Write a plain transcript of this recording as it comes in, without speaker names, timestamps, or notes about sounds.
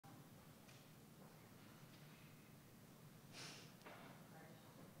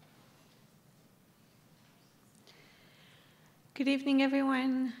Good evening,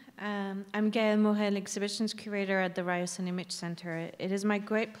 everyone. I'm Gaëlle Morel, Exhibitions Curator at the Ryerson Image Centre. It is my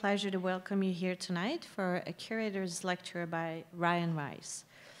great pleasure to welcome you here tonight for a curator's lecture by Ryan Rice.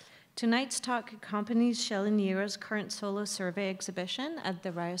 Tonight's talk accompanies Shelley Niro's current solo survey exhibition at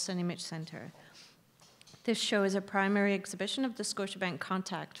the Ryerson Image Centre. This show is a primary exhibition of the Scotiabank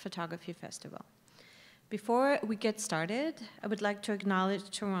Contact Photography Festival. Before we get started, I would like to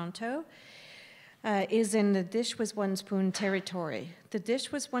acknowledge Toronto is in the Dish with One Spoon territory. The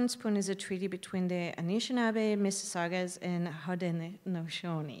Dish with One Spoon is a treaty between the Anishinaabe, Mississaugas, and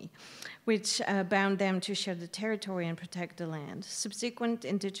Haudenosaunee, which bound them to share the territory and protect the land. Subsequent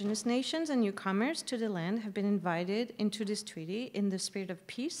Indigenous nations and newcomers to the land have been invited into this treaty in the spirit of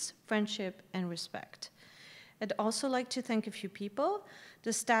peace, friendship, and respect. I'd also like to thank a few people,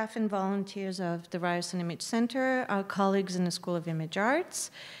 the staff and volunteers of the Ryerson Image Centre, our colleagues in the School of Image Arts,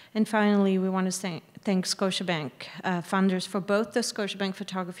 and finally, we want to thank Scotiabank funders for both the Scotiabank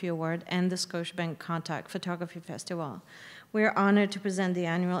Photography Award and the Scotiabank Contact Photography Festival. We are honored to present the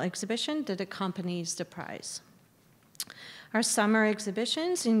annual exhibition that accompanies the prize. Our summer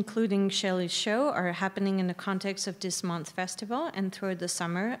exhibitions, including Shelley's show, are happening in the context of this month's festival and through the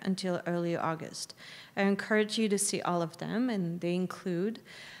summer until early August. I encourage you to see all of them, and they include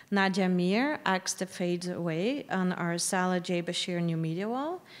Nadia Mir, Axe That Fades Away, on our Salah J. Bashir New Media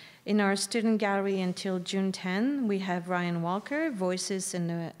Wall. In our student gallery until June 10, we have Ryan Walker, Voices in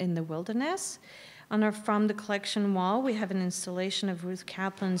the Wilderness. On our From the Collection wall, we have an installation of Ruth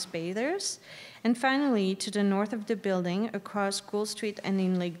Kaplan's Bathers. And finally, to the north of the building, across Gould Street and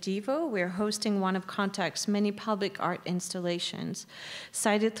in Lake Devo, we're hosting one of Contact's many public art installations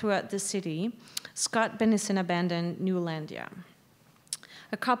sited throughout the city, Scott Bennison Abandoned Newlandia.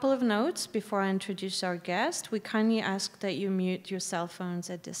 A couple of notes before I introduce our guest. We kindly ask that you mute your cell phones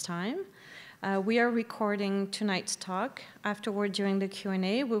at this time. We are recording tonight's talk. Afterward, during the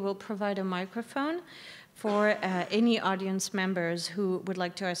Q&A, we will provide a microphone for any audience members who would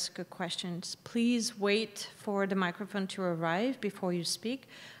like to ask questions. Please wait for the microphone to arrive before you speak,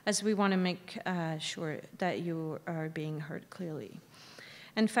 as we want to make sure that you are being heard clearly.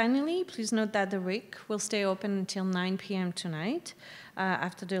 And finally, please note that the RIC will stay open until 9 p.m. tonight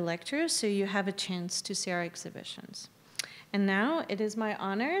after the lecture, so you have a chance to see our exhibitions. And now it is my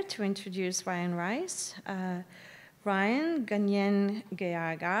honor to introduce Ryan Rice. Ryan Ganyen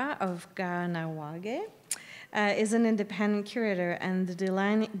Gayaga of Ganawage is an independent curator and the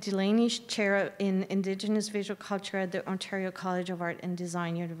Delaney Chair in Indigenous Visual Culture at the Ontario College of Art and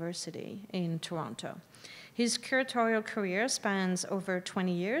Design University in Toronto. His curatorial career spans over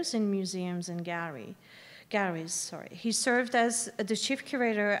 20 years in museums and galleries. He served as the chief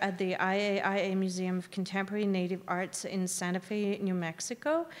curator at the IAIA Museum of Contemporary Native Arts in Santa Fe, New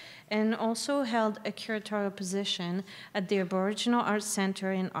Mexico, and also held a curatorial position at the Aboriginal Arts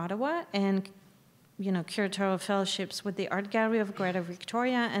Centre in Ottawa and curatorial fellowships with the Art Gallery of Greater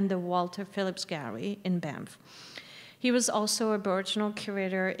Victoria and the Walter Phillips Gallery in Banff. He was also Aboriginal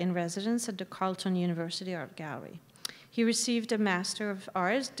curator in residence at the Carleton University Art Gallery. He received a Master of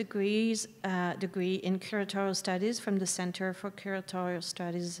Arts degree in Curatorial Studies from the Center for Curatorial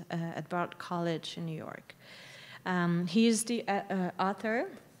Studies at Bard College in New York. He is the author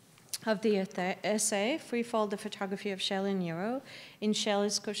of the essay, Freefall, the Photography of Shelley Niro, in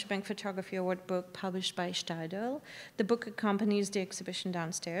Shelley's Scotiabank Photography Award book published by Steidel. The book accompanies the exhibition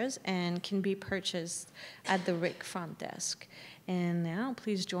downstairs and can be purchased at the RIC front desk. And now,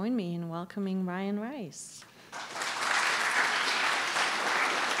 please join me in welcoming Ryan Rice.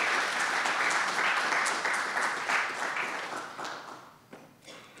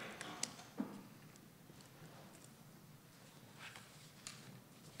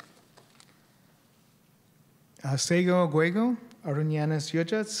 Sego Guego, Arunyanas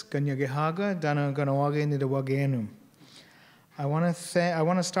Yujats, Ganyagehaga, Dana Ganawage Nidawagenum. I want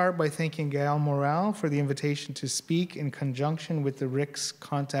to start by thanking Gaëlle Morel for the invitation to speak in conjunction with the RIC's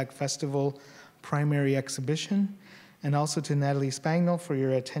Contact Festival primary exhibition, and also to Natalie Spagnol for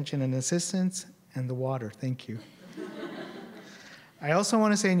your attention and assistance, and the water. Thank you. I also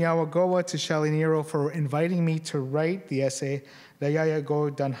want to say Nyawagowa to Shelley Niro for inviting me to write the essay Dayaya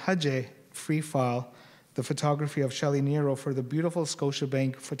Go Danhaje Freefall, the photography of Shelley Niro, for the beautiful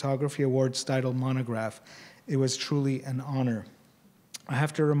Scotiabank Photography Awards titled monograph. It was truly an honor. I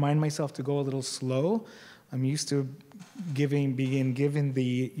have to remind myself to go a little slow. I'm used to being given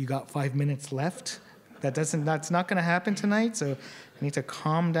the "you got 5 minutes left." That's not going to happen tonight, so I need to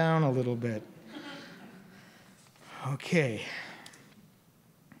calm down a little bit. Okay.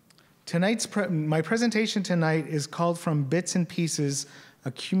 My presentation tonight is called From Bits and Pieces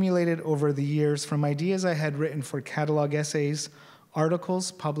accumulated over the years from ideas I had written for catalog essays,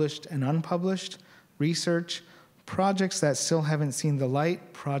 articles published and unpublished, research, projects that still haven't seen the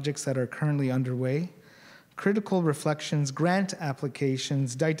light, projects that are currently underway, critical reflections, grant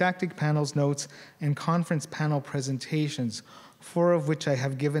applications, didactic panels, notes, and conference panel presentations, 4 of which I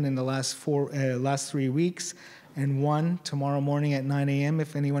have given in the last 3 weeks, and 1 tomorrow morning at 9 a.m.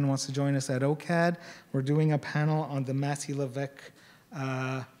 if anyone wants to join us at OCAD. We're doing a panel on the Massey-Levesque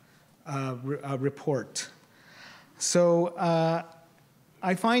report. So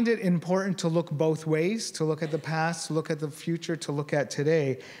I find it important to look both ways, to look at the past, to look at the future, to look at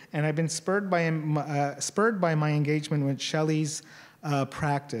today. And I've been spurred by my engagement with Shelley's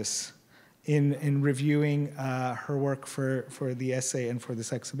practice in reviewing her work for the essay and for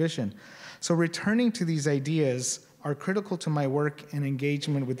this exhibition. So returning to these ideas are critical to my work and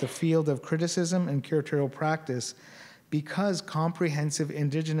engagement with the field of criticism and curatorial practice, because comprehensive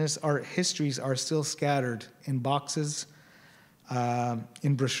Indigenous art histories are still scattered in boxes,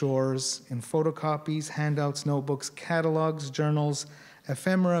 in brochures, in photocopies, handouts, notebooks, catalogs, journals,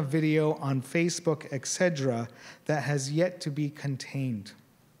 ephemera, video, on Facebook, etc., that has yet to be contained.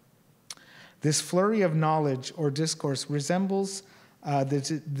 This flurry of knowledge or discourse resembles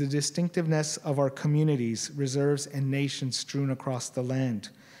the distinctiveness of our communities, reserves, and nations strewn across the land.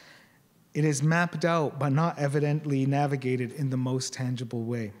 It is mapped out, but not evidently navigated in the most tangible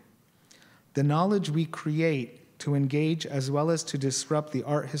way. The knowledge we create to engage as well as to disrupt the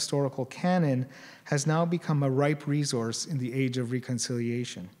art historical canon has now become a ripe resource in the age of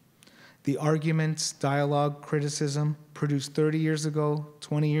reconciliation. The arguments, dialogue, criticism produced 30 years ago,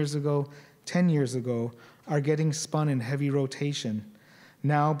 20 years ago, 10 years ago are getting spun in heavy rotation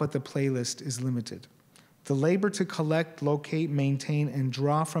now, but the playlist is limited. The labor to collect, locate, maintain, and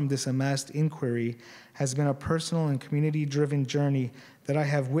draw from this amassed inquiry has been a personal and community-driven journey that I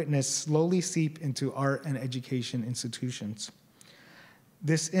have witnessed slowly seep into art and education institutions.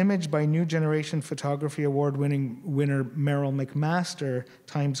 This image by New Generation Photography Award-winning winner Meryl McMaster,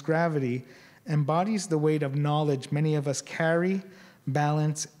 Times Gravity, embodies the weight of knowledge many of us carry,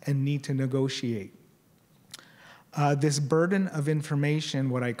 balance, and need to negotiate. This burden of information,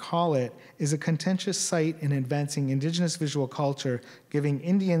 what I call it, is a contentious site in advancing Indigenous visual culture, giving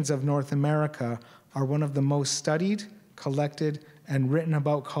Indians of North America are one of the most studied, collected, and written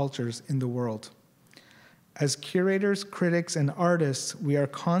about cultures in the world. As curators, critics, and artists, we are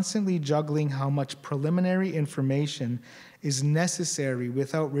constantly juggling how much preliminary information is necessary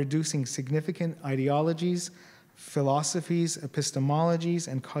without reducing significant ideologies, philosophies, epistemologies,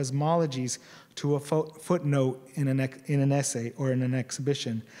 and cosmologies to a footnote in an essay or in an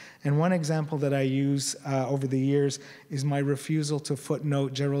exhibition. And one example that I use over the years is my refusal to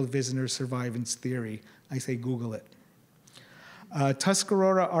footnote Gerald Visner's survivance theory. I say Google it.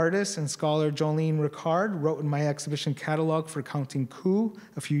 Tuscarora artist and scholar Jolene Ricard wrote in my exhibition catalog for Counting Coup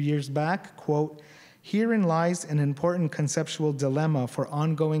a few years back, quote, "Herein lies an important conceptual dilemma for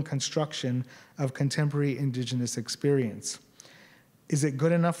ongoing construction of contemporary Indigenous experience. Is it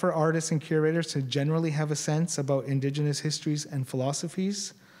good enough for artists and curators to generally have a sense about Indigenous histories and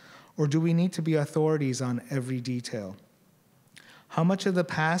philosophies? Or do we need to be authorities on every detail? How much of the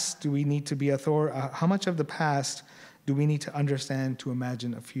past do we need to be how much of the past do we need to understand to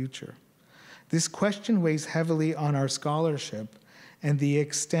imagine a future?" This question weighs heavily on our scholarship and the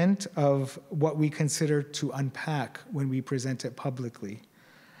extent of what we consider to unpack when we present it publicly.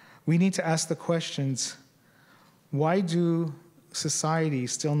 We need to ask the questions, why do society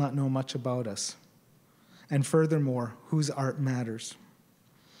still not know much about us? And furthermore, whose art matters?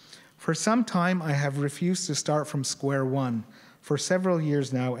 For some time, I have refused to start from square one for several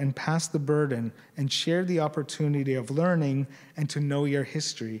years now and pass the burden and share the opportunity of learning and to know your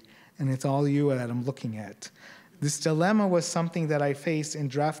history. And it's all you that I'm looking at. This dilemma was something that I faced in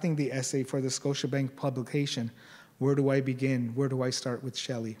drafting the essay for the Scotiabank publication. Where do I begin? Where do I start with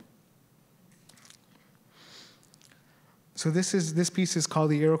Shelley? So this piece is called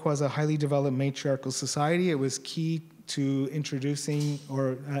The Iroquois as a Highly Developed Matriarchal Society. It was key to introducing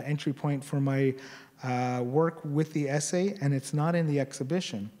or entry point for my work with the essay, and it's not in the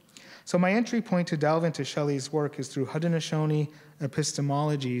exhibition. So my entry point to delve into Shelley's work is through Haudenosaunee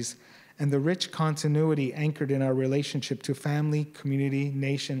epistemologies and the rich continuity anchored in our relationship to family, community,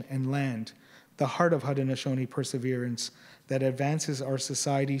 nation, and land, the heart of Haudenosaunee perseverance that advances our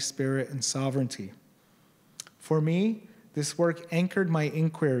society, spirit, and sovereignty. For me, this work anchored my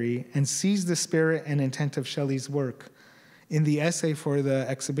inquiry and seized the spirit and intent of Shelley's work. In the essay for the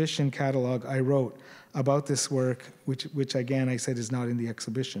exhibition catalog, I wrote about this work, which again I said is not in the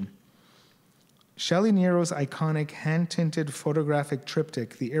exhibition. Shelley Niro's iconic hand-tinted photographic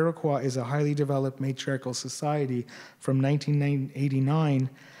triptych, The Iroquois is a Highly Developed Matriarchal Society from 1989,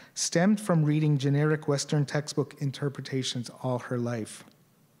 stemmed from reading generic Western textbook interpretations all her life.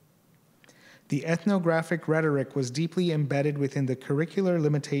 The ethnographic rhetoric was deeply embedded within the curricular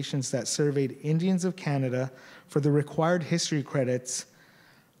limitations that surveyed Indians of Canada for the required history credits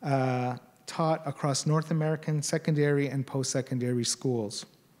taught across North American secondary and post-secondary schools.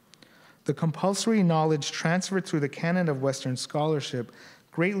 The compulsory knowledge transferred through the canon of Western scholarship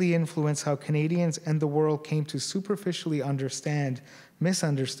greatly influenced how Canadians and the world came to superficially understand,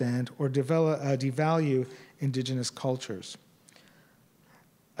 misunderstand, or devalue Indigenous cultures.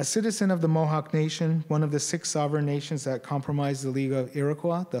 A citizen of the Mohawk Nation, one of the 6 sovereign nations that comprised the League of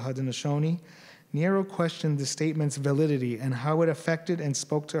Iroquois, the Haudenosaunee, Niro questioned the statement's validity and how it affected and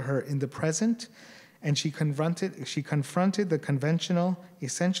spoke to her in the present, and she confronted the conventional,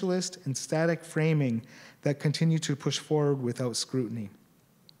 essentialist, and static framing that continued to push forward without scrutiny.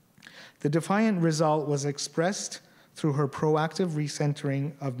 The defiant result was expressed through her proactive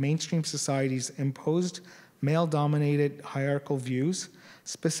recentering of mainstream society's imposed male-dominated hierarchical views,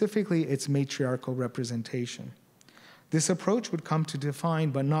 specifically its matriarchal representation. This approach would come to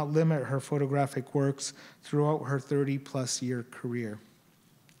define but not limit her photographic works throughout her 30-plus year career.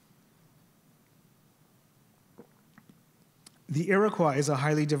 The Iroquois is a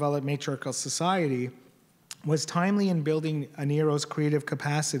Highly Developed Matriarchal Society was timely in building Niro's creative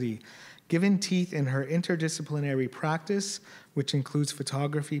capacity, given teeth in her interdisciplinary practice, which includes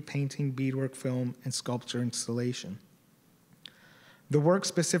photography, painting, beadwork, film, and sculpture installation. The work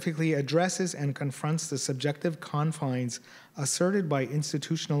specifically addresses and confronts the subjective confines asserted by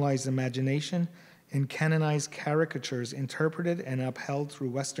institutionalized imagination and canonized caricatures interpreted and upheld through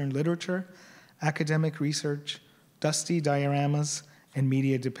Western literature, academic research, dusty dioramas, and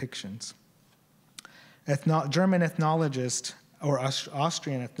media depictions. German ethnologist, or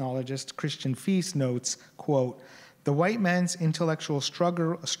Austrian ethnologist, Christian Fies notes, quote, "The white man's intellectual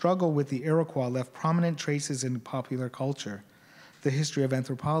struggle with the Iroquois left prominent traces in popular culture, the history of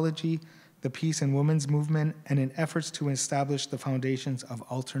anthropology, the peace and women's movement, and in efforts to establish the foundations of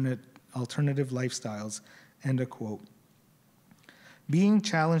alternative lifestyles," end of quote. Being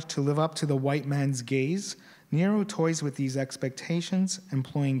challenged to live up to the white man's gaze, Niro toys with these expectations,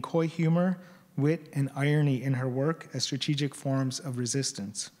 employing coy humor, wit, and irony in her work as strategic forms of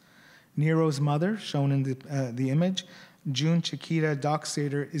resistance. Niro's mother, shown in the image, June Chiquita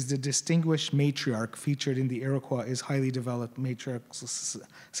Dockstader, is the distinguished matriarch featured in the Iroquois is Highly Developed Matriarchal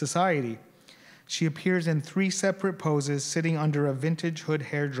Society. She appears in 3 separate poses sitting under a vintage hood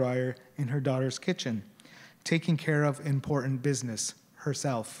hairdryer in her daughter's kitchen, taking care of important business,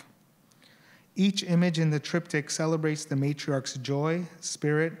 herself. Each image in the triptych celebrates the matriarch's joy,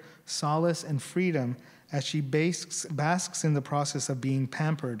 spirit, solace, and freedom as she basks in the process of being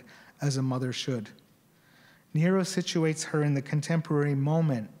pampered as a mother should. Niro situates her in the contemporary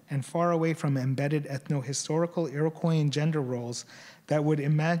moment and far away from embedded ethno-historical Iroquoian gender roles that would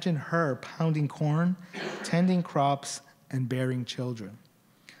imagine her pounding corn, tending crops, and bearing children.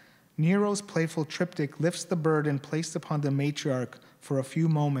 Niro's playful triptych lifts the burden placed upon the matriarch for a few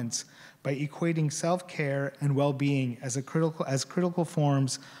moments by equating self-care and well-being as critical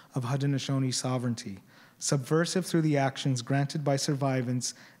forms of Haudenosaunee sovereignty, subversive through the actions granted by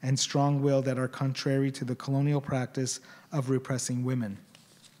survivants and strong will that are contrary to the colonial practice of repressing women.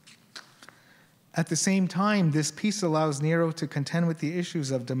 At the same time, this piece allows Niro to contend with the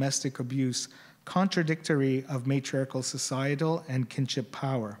issues of domestic abuse, contradictory of matriarchal societal and kinship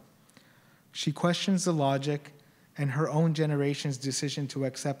power. She questions the logic and her own generation's decision to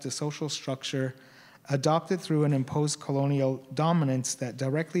accept a social structure adopted through an imposed colonial dominance that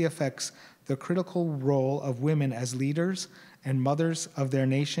directly affects the critical role of women as leaders and mothers of their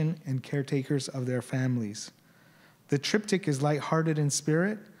nation and caretakers of their families. The triptych is lighthearted in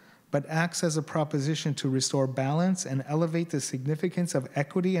spirit, but acts as a proposition to restore balance and elevate the significance of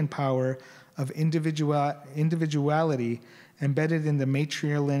equity and power of individuality embedded in the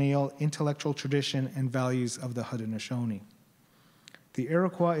matrilineal intellectual tradition and values of the Haudenosaunee. The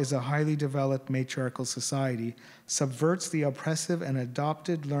Iroquois is a highly developed matriarchal society, subverts the oppressive and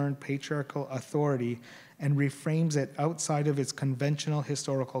adopted learned patriarchal authority, and reframes it outside of its conventional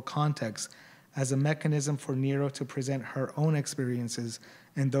historical context as a mechanism for Niro to present her own experiences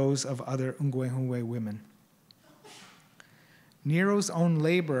and those of other Ungwehunwe women. Niro's own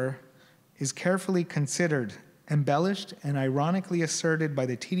labor is carefully considered, embellished, and ironically asserted by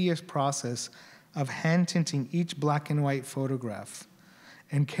the tedious process of hand-tinting each black and white photograph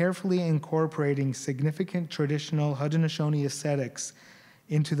and carefully incorporating significant traditional Haudenosaunee aesthetics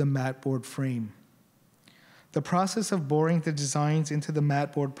into the matte board frame. The process of boring the designs into the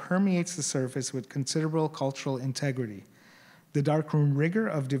mat board permeates the surface with considerable cultural integrity. The darkroom rigor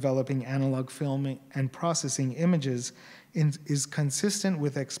of developing analog filming and processing images is consistent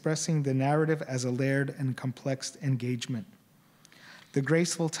with expressing the narrative as a layered and complex engagement. The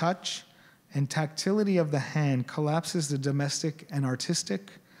graceful touch and tactility of the hand collapses the domestic and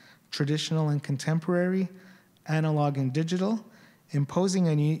artistic, traditional and contemporary, analog and digital, imposing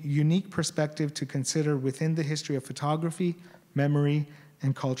a unique perspective to consider within the history of photography, memory,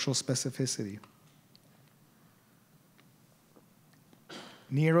 and cultural specificity.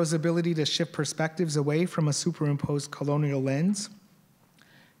 Niro's ability to shift perspectives away from a superimposed colonial lens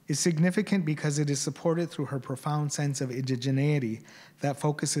is significant because it is supported through her profound sense of indigeneity that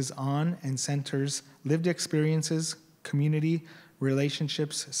focuses on and centers lived experiences, community,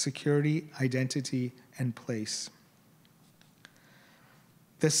 relationships, security, identity, and place.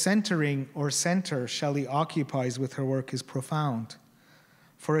 The centering or center Shelley occupies with her work is profound.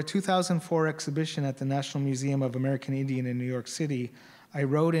 For a 2004 exhibition at the National Museum of American Indian in New York City, I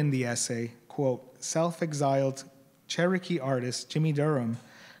wrote in the essay, quote, self-exiled Cherokee artist Jimmy Durham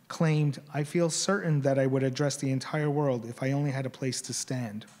claimed, "I feel certain that I would address the entire world if I only had a place to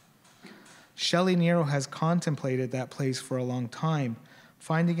stand." Shelley Niro has contemplated that place for a long time,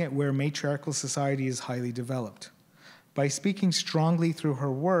 finding it where matriarchal society is highly developed. By speaking strongly through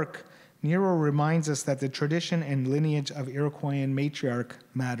her work, Niro reminds us that the tradition and lineage of Iroquoian matriarch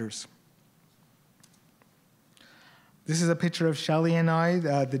matters. This is a picture of Shelley and I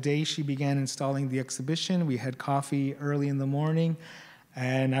the day she began installing the exhibition. We had coffee early in the morning,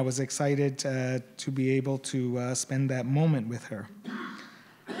 and I was excited to be able to spend that moment with her.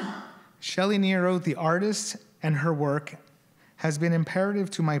 Shelley Niro, the artist, and her work has been imperative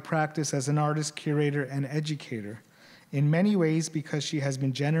to my practice as an artist, curator, and educator, in many ways because she has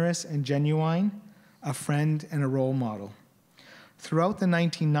been generous and genuine, a friend, and a role model. Throughout the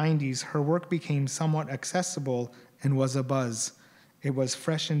 1990s, her work became somewhat accessible and was a buzz. It was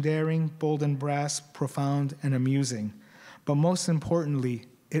fresh and daring, bold and brass, profound and amusing. But most importantly,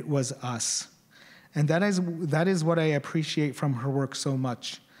 it was us. And that is what I appreciate from her work so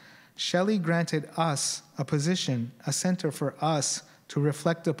much. Shelley granted us a position, a center for us to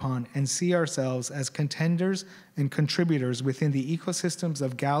reflect upon and see ourselves as contenders and contributors within the ecosystems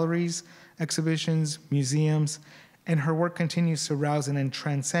of galleries, exhibitions, museums, and her work continues to rouse and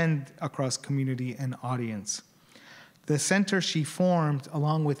transcend across community and audience. The center she formed,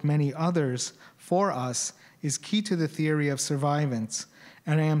 along with many others, for us, is key to the theory of survivance,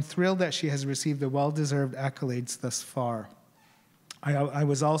 and I am thrilled that she has received the well-deserved accolades thus far. I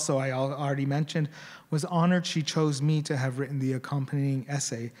already mentioned, was honored she chose me to have written the accompanying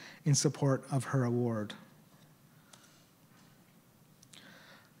essay in support of her award.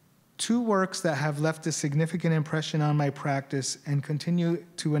 Two works that have left a significant impression on my practice and continue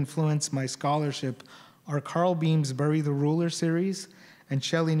to influence my scholarship are Carl Beam's Bury the Ruler series and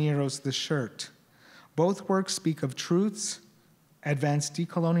Shelley Niro's The Shirt. Both works speak of truths, advance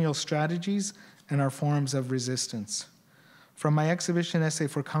decolonial strategies, and are forms of resistance. From my exhibition essay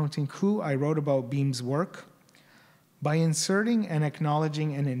for Counting Coup, I wrote about Beam's work. By inserting and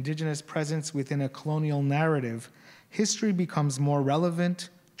acknowledging an indigenous presence within a colonial narrative, history becomes more relevant,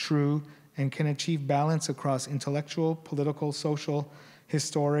 true, and can achieve balance across intellectual, political, social,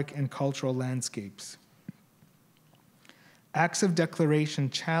 historic, and cultural landscapes. Acts of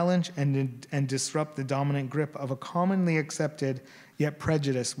declaration challenge and disrupt the dominant grip of a commonly accepted yet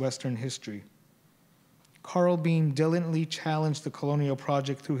prejudiced Western history. Carl Beam diligently challenged the colonial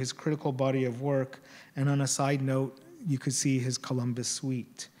project through his critical body of work, and on a side note, you could see his Columbus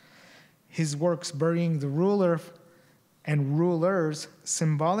suite. His works Burying the Ruler and Rulers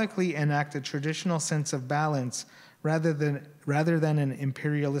symbolically enact a traditional sense of balance rather than an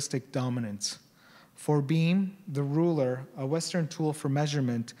imperialistic dominance. For Beam, the ruler, a Western tool for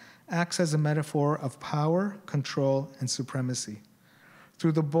measurement, acts as a metaphor of power, control, and supremacy.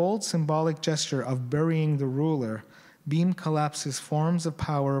 Through the bold symbolic gesture of burying the ruler, Beam collapses forms of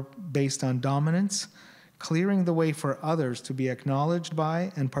power based on dominance, clearing the way for others to be acknowledged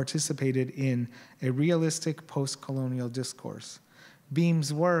by and participated in a realistic post-colonial discourse.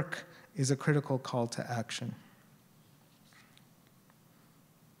 Beam's work is a critical call to action.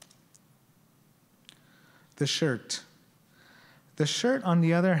 The Shirt. The Shirt, on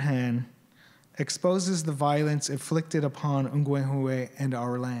the other hand, exposes the violence inflicted upon Ungwehue and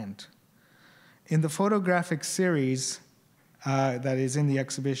our land. In the photographic series that is in the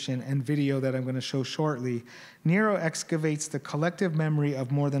exhibition and video that I'm going to show shortly, Niro excavates the collective memory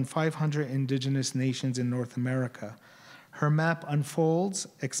of more than 500 indigenous nations in North America. Her map unfolds,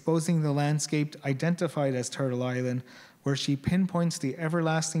 exposing the landscape identified as Turtle Island, where she pinpoints the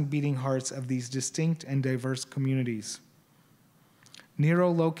everlasting beating hearts of these distinct and diverse communities.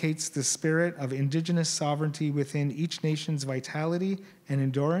 Niro locates the spirit of indigenous sovereignty within each nation's vitality and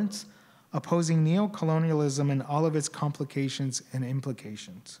endurance, opposing neocolonialism in all of its complications and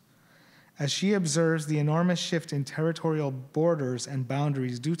implications. As she observes the enormous shift in territorial borders and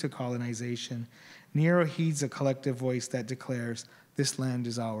boundaries due to colonization, Niro heeds a collective voice that declares, "This land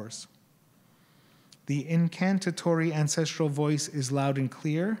is ours." The incantatory ancestral voice is loud and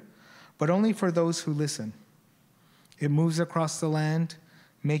clear, but only for those who listen. It moves across the land,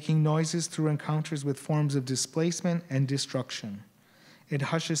 making noises through encounters with forms of displacement and destruction. It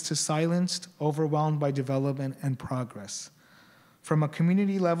hushes to silence, overwhelmed by development and progress. From a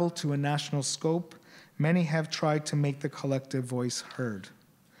community level to a national scope, many have tried to make the collective voice heard.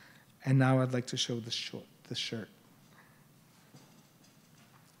 And now I'd like to show the shirt.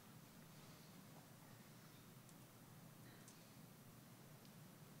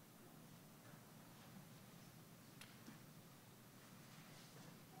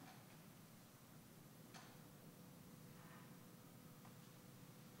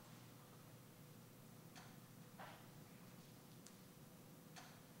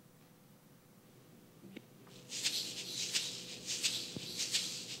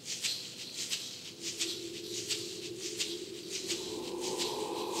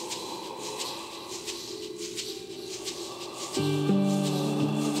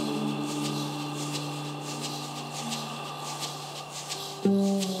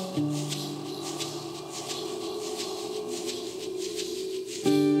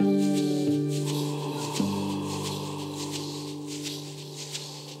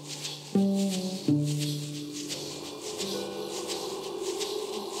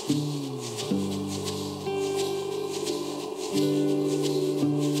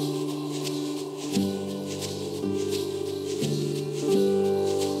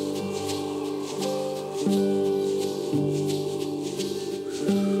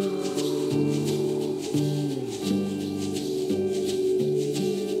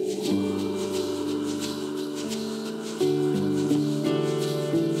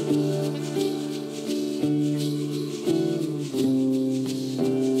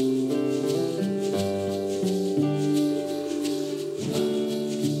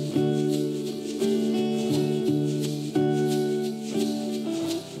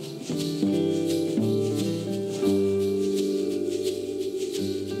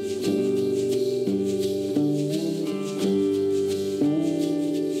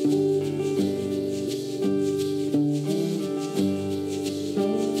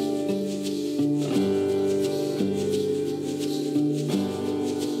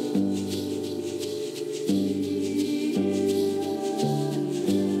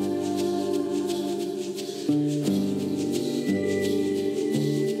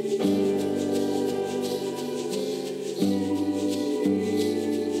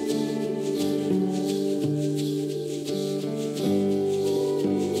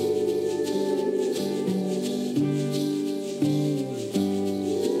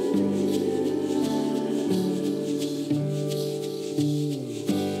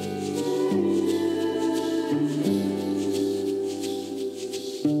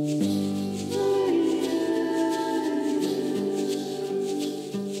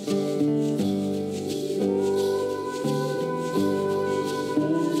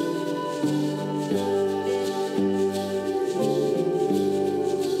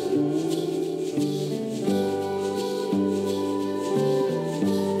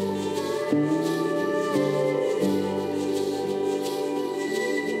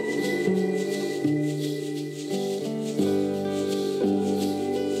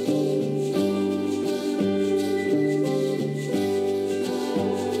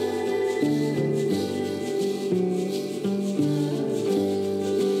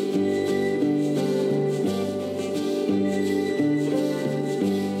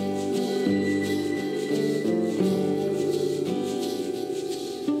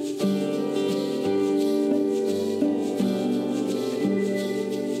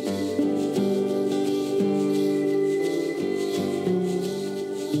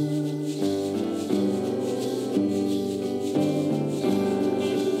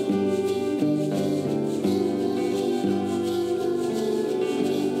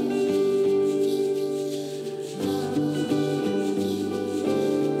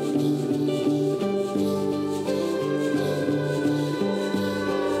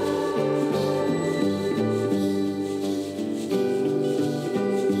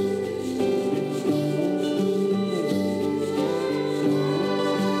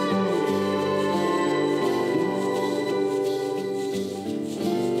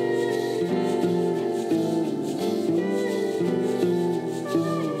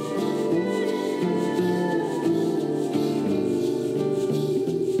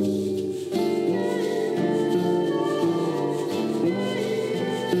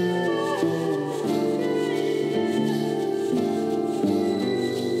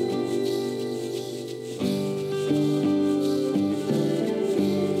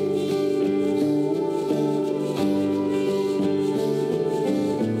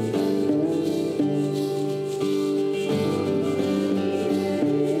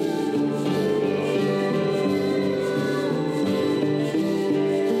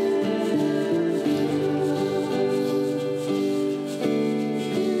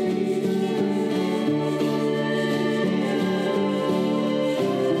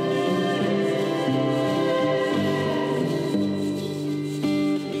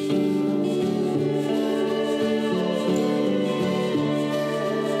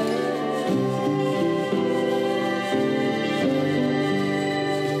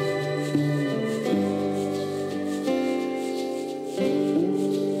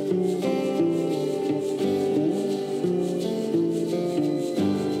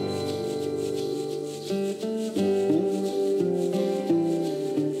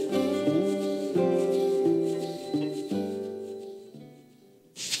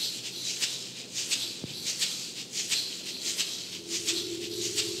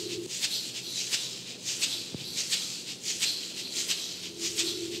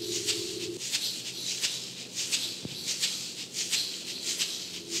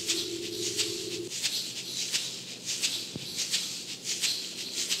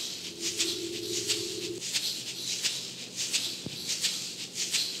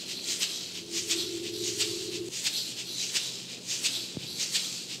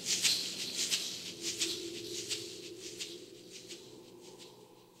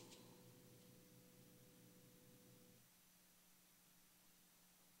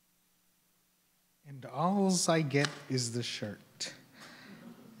 all I get is the shirt.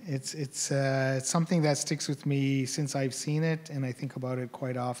 It's something that sticks with me since I've seen it, and I think about it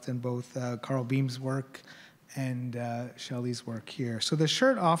quite often, both Carl Beam's work and Shelley's work here. So the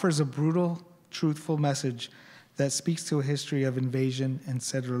shirt offers a brutal, truthful message that speaks to a history of invasion and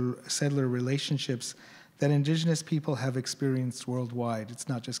settler relationships that Indigenous people have experienced worldwide. It's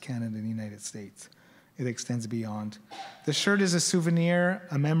not just Canada and the United States. It extends beyond. The shirt is a souvenir,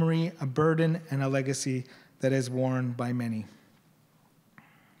 a memory, a burden, and a legacy that is worn by many.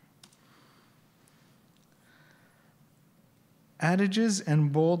 Adages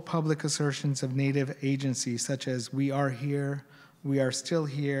and bold public assertions of Native agency, such as "we are here," "we are still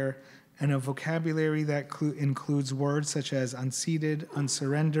here," and a vocabulary that includes words such as unceded,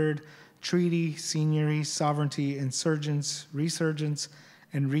 unsurrendered, treaty, seigneury, sovereignty, insurgence, resurgence,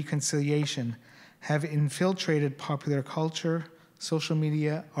 and reconciliation, have infiltrated popular culture, social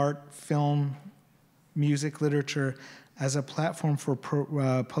media, art, film, music, literature, as a platform for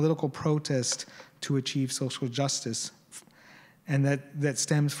political protest to achieve social justice. And that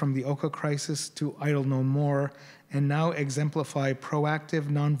stems from the Oka crisis to Idle No More, and now exemplify proactive,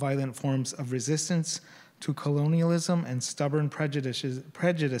 nonviolent forms of resistance to colonialism and stubborn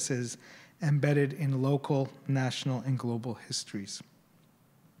prejudices embedded in local, national, and global histories.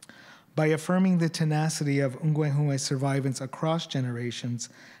 By affirming the tenacity of Ungwehue survivance across generations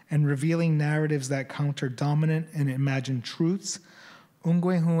and revealing narratives that counter dominant and imagined truths,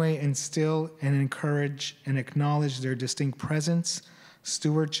 Ungwehue instill and encourage and acknowledge their distinct presence,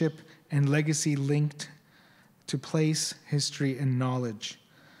 stewardship, and legacy linked to place, history, and knowledge.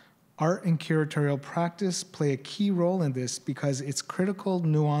 Art and curatorial practice play a key role in this because its critical,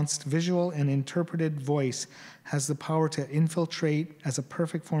 nuanced, visual, and interpreted voice has the power to infiltrate as a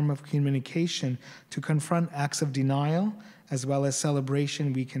perfect form of communication to confront acts of denial as well as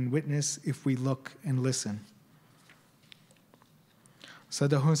celebration we can witness if we look and listen.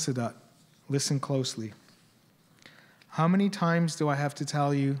 Sadahusadat, listen closely. How many times do I have to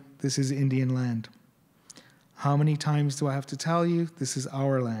tell you this is Indian land? How many times do I have to tell you this is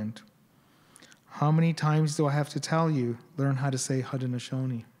our land? How many times do I have to tell you learn how to say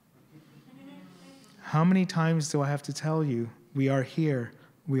Haudenosaunee? How many times do I have to tell you we are here,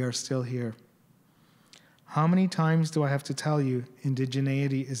 we are still here? How many times do I have to tell you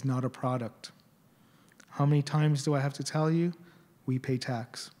indigeneity is not a product? How many times do I have to tell you we pay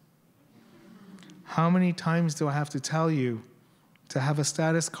tax? How many times do I have to tell you to have a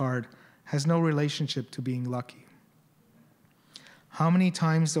status card has no relationship to being lucky? How many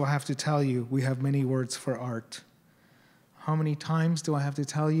times do I have to tell you we have many words for art? How many times do I have to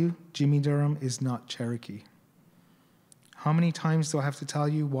tell you Jimmy Durham is not Cherokee? How many times do I have to tell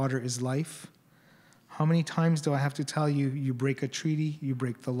you water is life? How many times do I have to tell you you break a treaty, you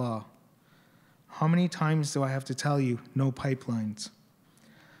break the law? How many times do I have to tell you no pipelines?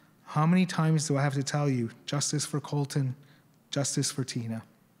 How many times do I have to tell you justice for Colton, justice for Tina?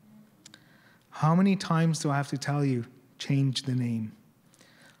 How many times do I have to tell you change the name?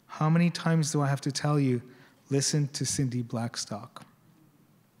 How many times do I have to tell you listen to Cindy Blackstock?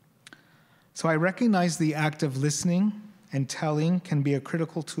 So I recognize the act of listening and telling can be a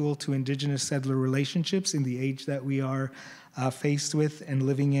critical tool to Indigenous settler relationships in the age that we are faced with and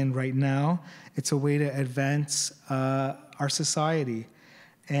living in right now. It's a way to advance our society.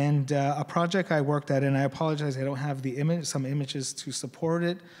 And a project I worked at, and I apologize, I don't have the some images to support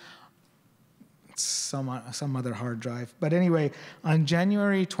it. It's some other hard drive. But anyway, on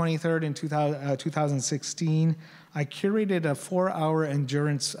January 23rd in 2016, I curated a 4-hour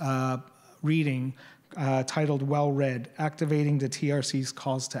endurance reading titled Well Read, Activating the TRC's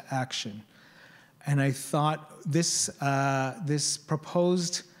Calls to Action. And I thought this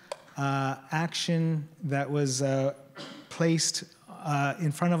proposed action that was placed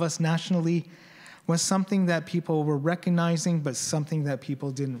in front of us nationally was something that people were recognizing, but something that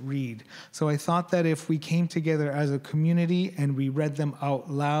people didn't read. So I thought that if we came together as a community and we read them out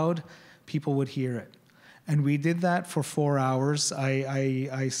loud, people would hear it. And we did that for 4 hours.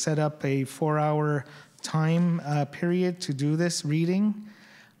 I set up a 4-hour time period to do this reading.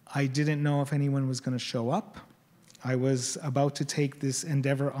 I didn't know if anyone was going to show up. I was about to take this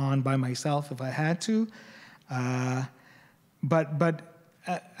endeavor on by myself if I had to. But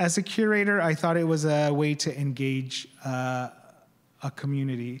as a curator, I thought it was a way to engage a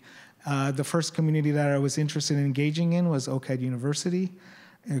community. The first community that I was interested in engaging in was Ouellette University,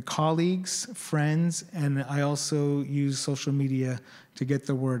 colleagues, friends, and I also use social media to get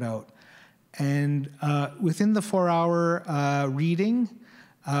the word out. And within the 4-hour reading,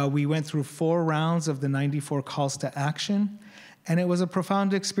 we went through 4 rounds of the 94 calls to action. And it was a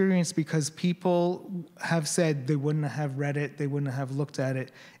profound experience because people have said they wouldn't have read it, they wouldn't have looked at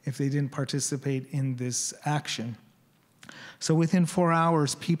it if they didn't participate in this action. So within 4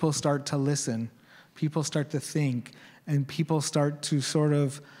 hours, people start to listen, people start to think, and people start to sort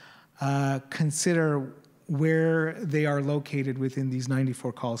of consider where they are located within these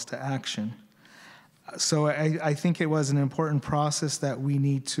 94 calls to action. So I think it was an important process that we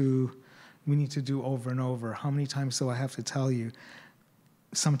need to do over and over. How many times do I have to tell you?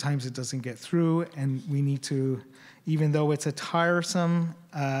 Sometimes it doesn't get through, and we need to, even though it's a tiresome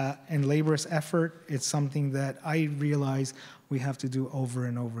and laborious effort, it's something that I realize we have to do over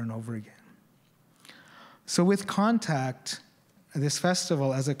and over and over again. So with Contact, this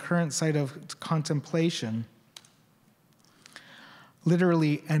festival as a current site of contemplation,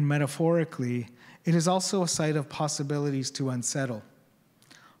 literally and metaphorically, it is also a site of possibilities to unsettle.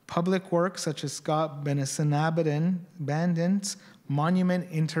 Public works such as Scott Benasanaban's Monument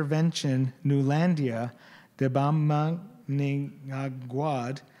Intervention Newlandia de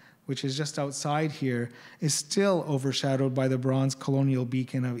Bamangagwad, which is just outside here, is still overshadowed by the bronze colonial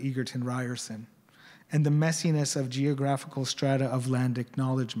beacon of Egerton Ryerson and the messiness of geographical strata of land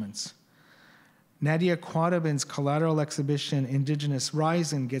acknowledgements. Nadia Quattlebain's collateral exhibition, Indigenous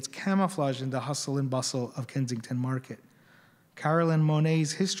Rising, gets camouflaged in the hustle and bustle of Kensington Market. Carolyn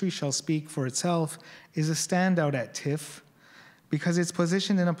Monet's History Shall Speak for Itself is a standout at TIFF because it's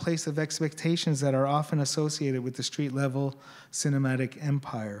positioned in a place of expectations that are often associated with the street-level cinematic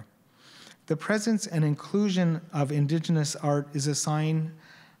empire. The presence and inclusion of Indigenous art is a sign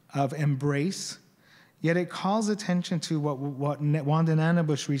of embrace, yet it calls attention to what Wanda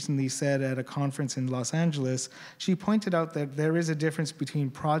Nanabush recently said at a conference in Los Angeles. She pointed out that there is a difference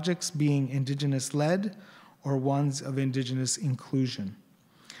between projects being Indigenous-led or ones of Indigenous inclusion.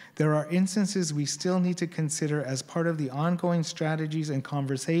 There are instances we still need to consider as part of the ongoing strategies and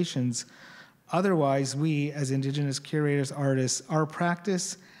conversations. Otherwise, we, as Indigenous curators, artists, our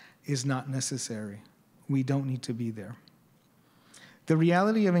practice is not necessary. We don't need to be there. The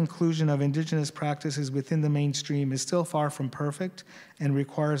reality of inclusion of Indigenous practices within the mainstream is still far from perfect and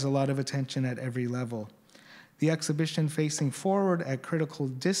requires a lot of attention at every level. The exhibition Facing Forward at Critical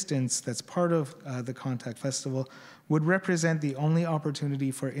Distance, that's part of the Contact Festival, would represent the only opportunity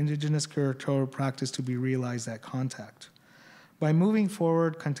for Indigenous curatorial practice to be realized at Contact. By moving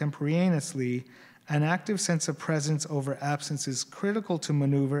forward contemporaneously, an active sense of presence over absence is critical to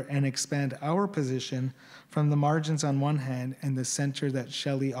maneuver and expand our position from the margins on one hand and the center that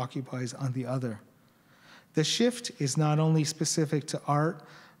Shelley occupies on the other. The shift is not only specific to art,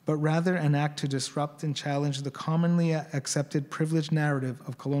 but rather an act to disrupt and challenge the commonly accepted privileged narrative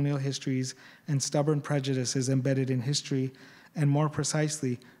of colonial histories and stubborn prejudices embedded in history, and more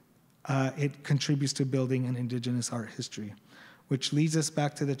precisely, it contributes to building an Indigenous art history, which leads us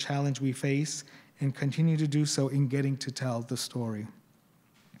back to the challenge we face and continue to do so in getting to tell the story.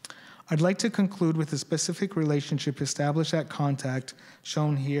 I'd like to conclude with a specific relationship established at Contact,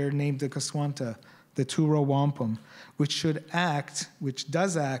 shown here, named the Kaswanta, the Turo Wampum, which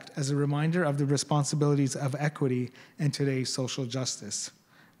does act as a reminder of the responsibilities of equity and today's social justice.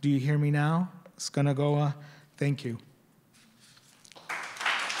 Do you hear me now? Skanagoa, thank you.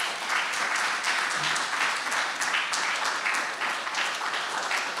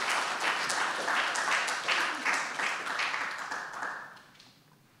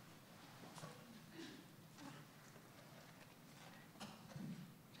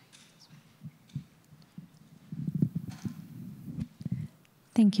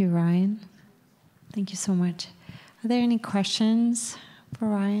 Thank you, Ryan. Thank you so much. Are there any questions for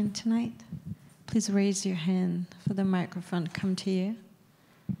Ryan tonight? Please raise your hand for the microphone to come to you.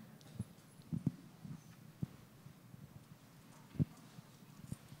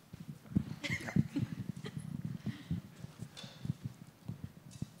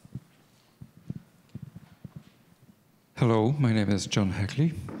 Hello, my name is John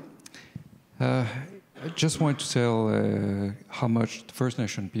Hackley. I just want to tell how much the First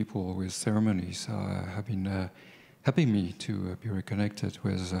Nation people with ceremonies have been helping me to be reconnected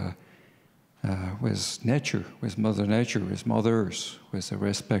with nature, with Mother Nature, with mothers, with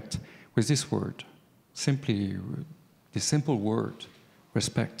respect, with this word, simply the simple word,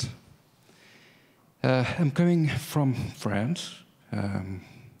 respect. I'm coming from France.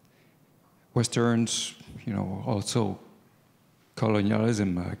 Westerns, also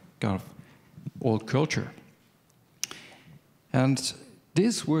colonialism, kind of old culture. And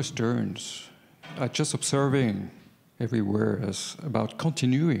these Westerns are just observing everywhere as about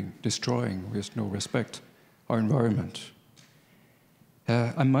continuing destroying with no respect our environment.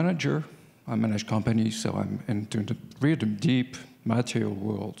 I'm manager, I manage companies, so I'm into the really deep material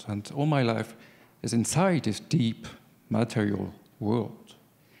world. And all my life is inside this deep material world.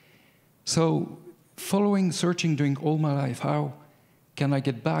 So searching during all my life, how can I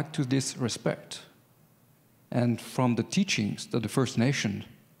get back to this respect? And from the teachings that the First Nation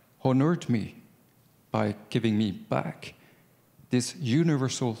honored me by giving me back this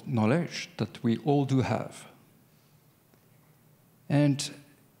universal knowledge that we all do have. And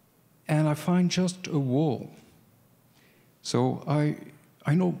I find just a wall. So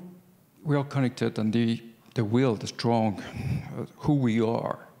I know we are connected, and the will, the strong, who we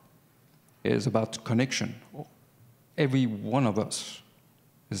are, is about connection. Every one of us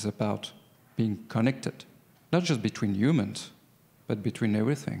is about being connected, not just between humans, but between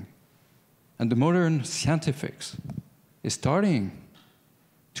everything. And the modern scientifics is starting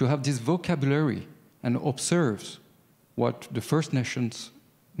to have this vocabulary and observes what the First Nations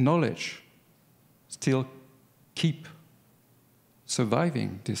knowledge still keep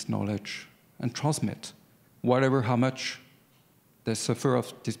surviving this knowledge and transmit, whatever how much they suffer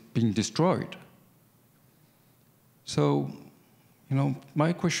of this being destroyed. So,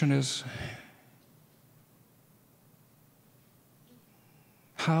 my question is,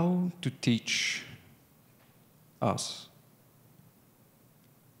 how to teach us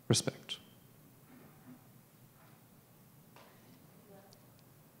respect?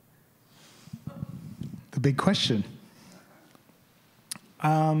 The big question.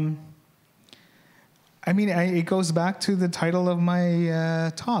 It goes back to the title of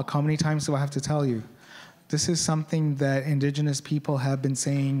my talk. How many times do I have to tell you? This is something that Indigenous people have been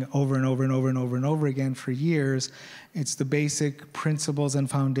saying over and over and over and over and over again for years. It's the basic principles and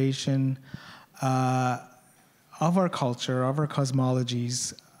foundation of our culture, of our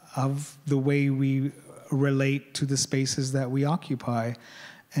cosmologies, of the way we relate to the spaces that we occupy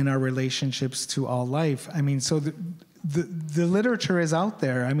and our relationships to all life. So the literature is out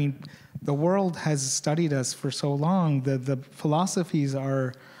there. The world has studied us for so long. The philosophies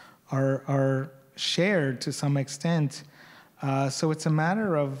are shared to some extent. So it's a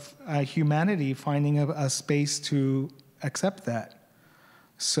matter of humanity finding a space to accept that.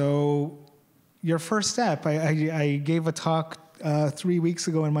 So your first step, I gave a talk 3 weeks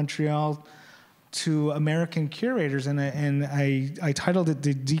ago in Montreal to American curators, and I titled it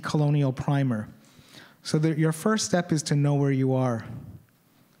the Decolonial Primer. So your first step is to know where you are.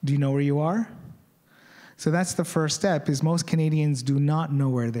 Do you know where you are? So that's the first step, is most Canadians do not know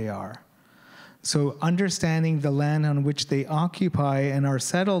where they are. So understanding the land on which they occupy and are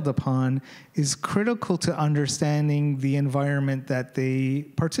settled upon is critical to understanding the environment that they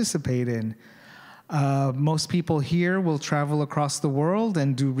participate in. Most people here will travel across the world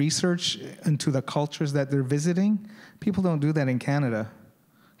and do research into the cultures that they're visiting. People don't do that in Canada.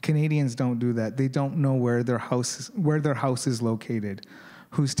 Canadians don't do that. They don't know where their house is located,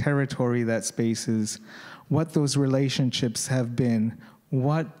 whose territory that space is, what those relationships have been,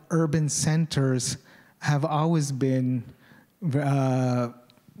 what urban centers have always been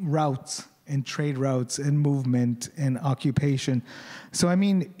routes and trade routes and movement and occupation. So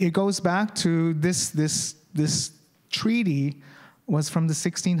it goes back to this treaty was from the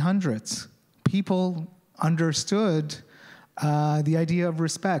 1600s. People understood the idea of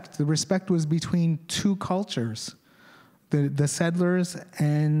respect. The respect was between two cultures, the settlers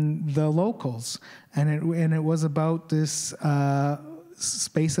and the locals, and it was about this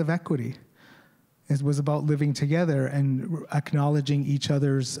space of equity. It was about living together and acknowledging each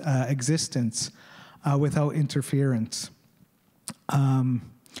other's existence without interference.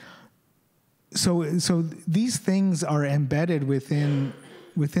 So these things are embedded within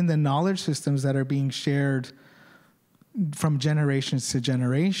the knowledge systems that are being shared from generations to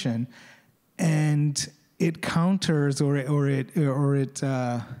generation, and it counters or it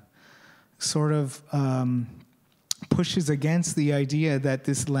sort of pushes against the idea that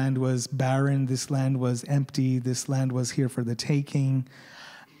this land was barren, this land was empty, this land was here for the taking.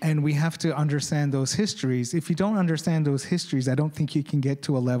 And we have to understand those histories. If you don't understand those histories, I don't think you can get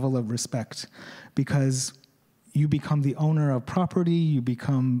to a level of respect, because you become the owner of property, you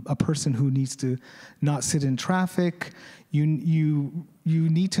become a person who needs to not sit in traffic. You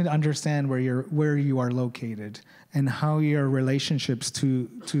need to understand where you are located and how your relationships to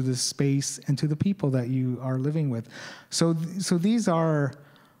the space and to the people that you are living with. So these aren't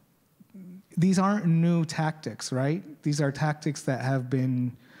new tactics, right? These are tactics that have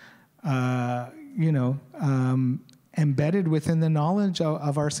been embedded within the knowledge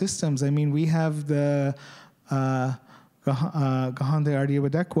of our systems. We have the Gahande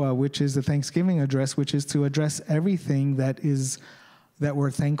Ardiawadekwa, which is the Thanksgiving address, which is to address everything that is that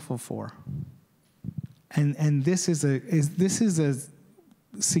we're thankful for. And this is a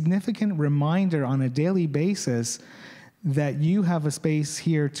significant reminder on a daily basis that you have a space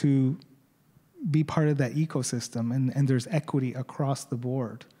here to be part of that ecosystem, and there's equity across the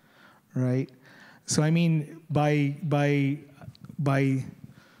board, right? So I mean, by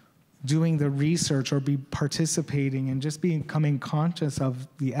doing the research or be participating and just becoming conscious of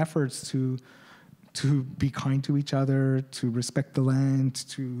the efforts to be kind to each other, to respect the land,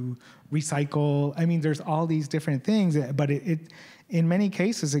 to recycle. I mean, there's all these different things, but it in many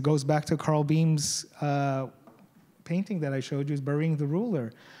cases, it goes back to Carl Beam's painting that I showed you, is Burying the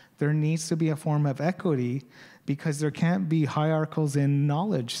Ruler. There needs to be a form of equity because there can't be hierarchies in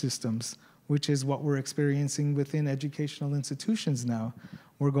knowledge systems, which is what we're experiencing within educational institutions now.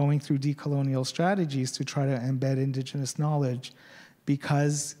 We're going through decolonial strategies to try to embed Indigenous knowledge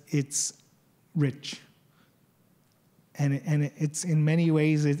because it's rich. And it's in many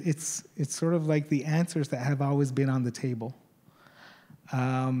ways, it's sort of like the answers that have always been on the table.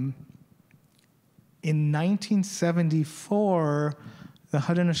 In 1974, the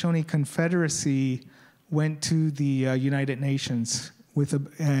Haudenosaunee Confederacy went to the United Nations with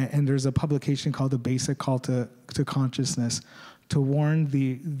and there's a publication called The Basic Call to Consciousness to warn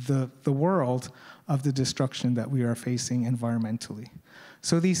the world of the destruction that we are facing environmentally.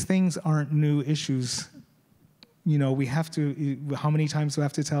 So these things aren't new issues. You know, we have to, how many times do I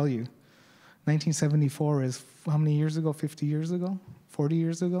have to tell you? 1974 is how many years ago? 50 years ago? 40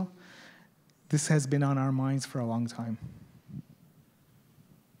 years ago? This has been on our minds for a long time.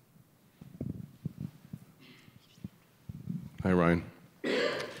 Hi, Ryan.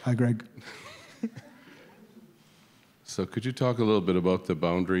 Hi, Greg. So could you talk a little bit about the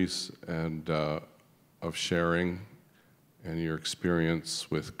boundaries and of sharing and your experience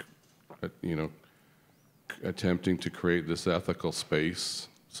with, attempting to create this ethical space,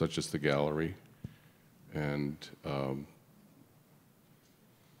 such as the gallery, and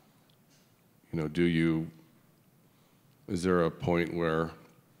is there a point where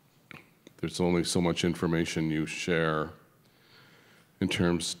there's only so much information you share in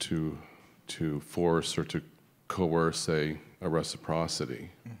terms to force or to coerce a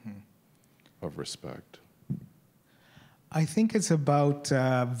reciprocity of respect? I think it's about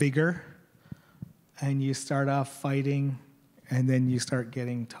vigor, and you start off fighting, and then you start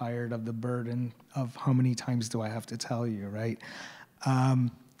getting tired of the burden of how many times do I have to tell you, right?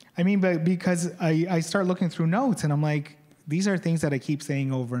 But because I start looking through notes, and I'm like, these are things that I keep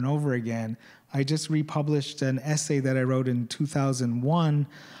saying over and over again. I just republished an essay that I wrote in 2001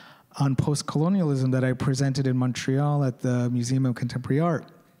 on post-colonialism that I presented in Montreal at the Museum of Contemporary Art.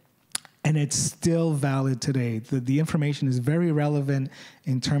 And it's still valid today. The information is very relevant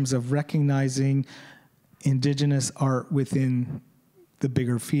in terms of recognizing Indigenous art within the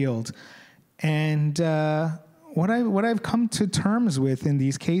bigger field. And what I've come to terms with in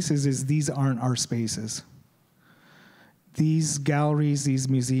these cases is these aren't our spaces. These galleries, these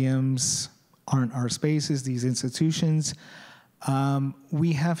museums aren't our spaces, these institutions.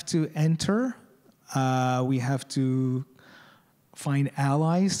 We have to enter, we have to find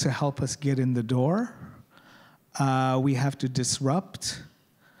allies to help us get in the door. We have to disrupt,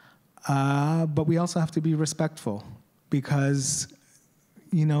 but we also have to be respectful because,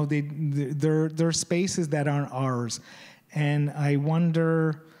 they're spaces that aren't ours. And I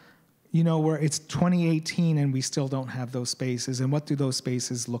wonder, where it's 2018 and we still don't have those spaces, and what do those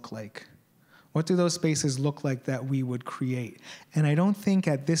spaces look like? What do those spaces look like that we would create? And I don't think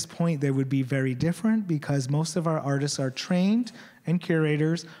at this point they would be very different because most of our artists are trained, and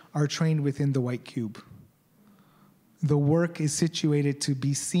curators are trained within the white cube. The work is situated to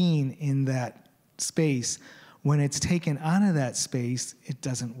be seen in that space. When it's taken out of that space, it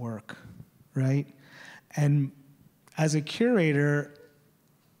doesn't work, right? And as a curator,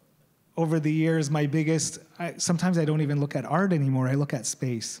 over the years, sometimes I don't even look at art anymore, I look at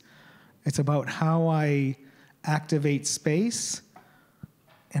space. It's about how I activate space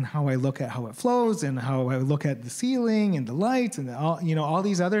and how I look at how it flows and how I look at the ceiling and the lights and all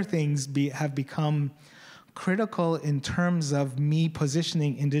these other things have become critical in terms of me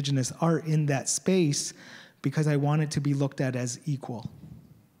positioning Indigenous art in that space because I want it to be looked at as equal.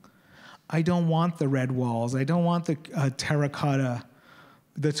 I don't want the red walls. I don't want the terracotta,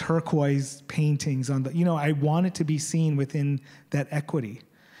 the turquoise paintings on the, I want it to be seen within that equity.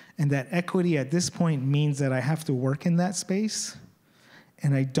 And that equity at this point means that I have to work in that space,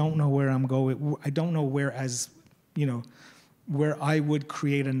 and I don't know where I'm going. I don't know where I would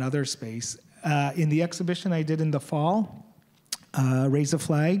create another space. In the exhibition I did in the fall, Raise a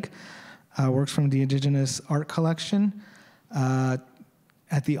Flag, works from the Indigenous Art Collection.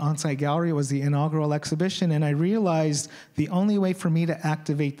 at the on-site gallery. It was the inaugural exhibition, and I realized the only way for me to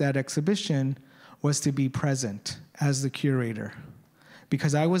activate that exhibition was to be present as the curator,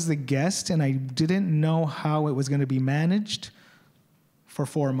 because I was the guest and I didn't know how it was going to be managed for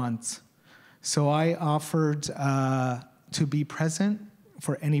 4 months. So I offered to be present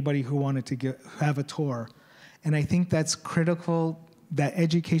for anybody who wanted to have a tour. And I think that's critical. That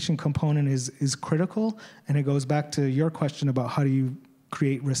education component is critical, and it goes back to your question about how do you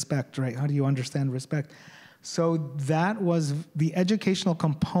create respect, right? How do you understand respect? So that was the educational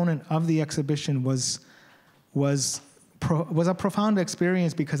component of the exhibition was a profound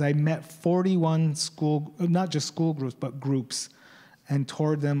experience, because I met 41 not just school groups, but groups, and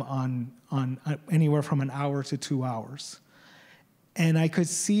toured them on anywhere from an hour to 2 hours. And I could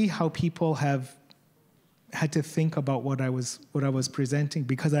see how people have had to think about what I was presenting,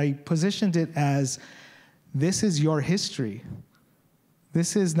 because I positioned it as, this is your history.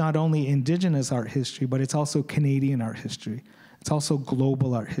 This is not only Indigenous art history, but it's also Canadian art history. It's also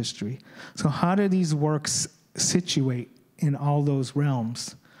global art history. So how do these works situate in all those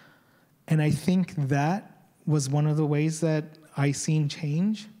realms? And I think that was one of the ways that I seen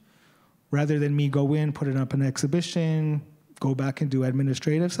change, rather than me go in, put it up an exhibition, go back and do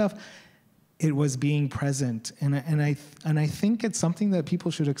administrative stuff. It was being present, and I think it's something that people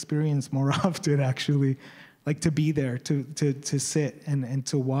should experience more often, actually, like to be there, to sit and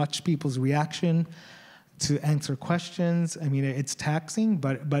to watch people's reaction, to answer questions. I mean, it's taxing,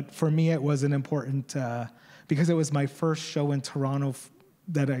 but for me it was an important, because it was my first show in Toronto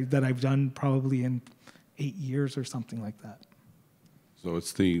that I've done probably in 8 years or something like that. So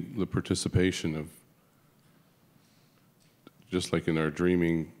it's the participation of, just like in our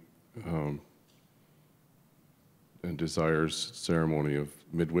dreaming and desires ceremony of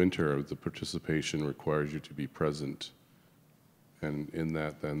midwinter, the participation requires you to be present. And in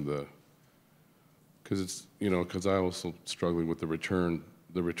that, then because I also struggling with the return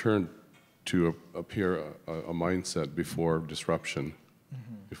to appear a mindset before disruption,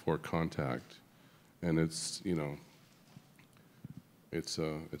 before contact. And it's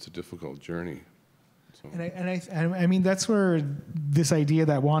a difficult journey. So. And I mean, that's where this idea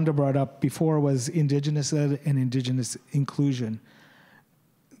that Wanda brought up before was Indigenous ed and Indigenous inclusion.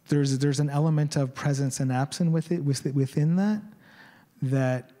 There's an element of presence and absence within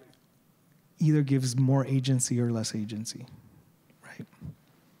that either gives more agency or less agency, right?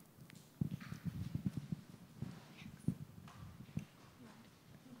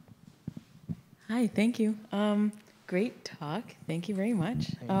 Hi, thank you. Great talk. Thank you very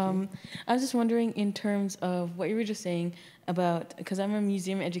much. Thank you. I was just wondering, in terms of what you were just saying about, because I'm a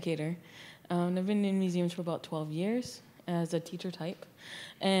museum educator, I've been in museums for about 12 years as a teacher type,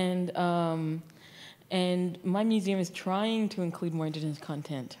 and my museum is trying to include more Indigenous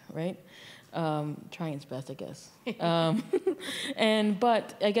content, right? Trying its best, I guess. But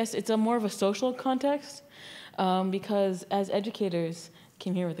I guess it's more of a social context, because as educators,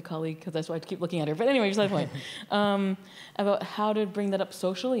 came here with a colleague, because that's why I keep looking at her. But anyway, beside the point, about how to bring that up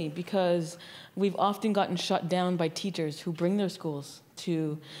socially, because we've often gotten shut down by teachers who bring their schools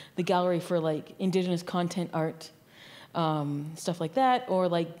to the gallery for like Indigenous content art, stuff like that, or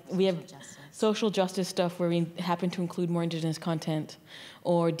like we have social justice stuff where we happen to include more Indigenous content,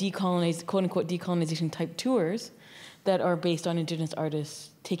 or quote-unquote decolonization type tours that are based on Indigenous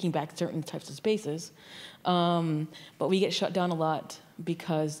artists taking back certain types of spaces. But we get shut down a lot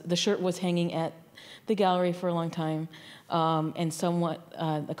because the shirt was hanging at the gallery for a long time, and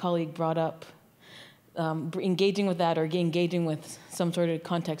a colleague brought up engaging with that, or engaging with some sort of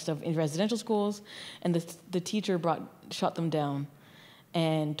context of in residential schools, and the teacher shut them down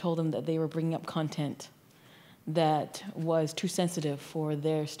and told them that they were bringing up content that was too sensitive for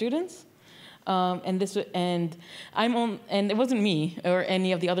their students. And it wasn't me or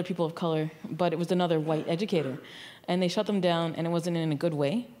any of the other people of color, but it was another white educator. And they shut them down, and it wasn't in a good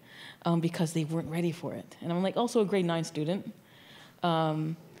way, because they weren't ready for it. And I'm like also a grade 9 student.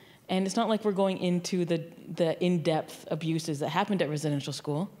 And it's not like we're going into the in-depth abuses that happened at residential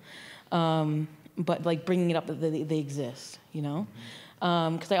school, but like bringing it up that they exist, you know?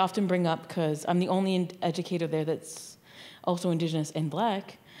 Because I often bring up, because I'm the only educator there that's also Indigenous and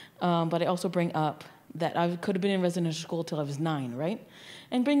Black, but I also bring up that I could have been in residential school till I was 9, right?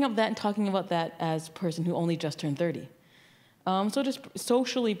 And bringing up that and talking about that as a person who only just turned 30. So just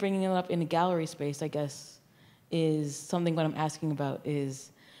socially bringing it up in a gallery space, I guess, is something what I'm asking about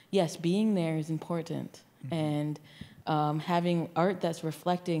is, yes, being there is important. And having art that's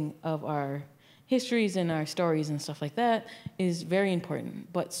reflecting of our histories and our stories and stuff like that is very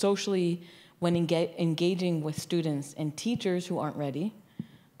important. But socially, when engaging with students and teachers who aren't ready,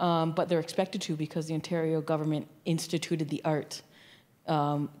 but they're expected to because the Ontario government instituted the art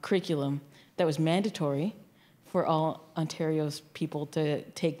curriculum that was mandatory for all Ontario's people to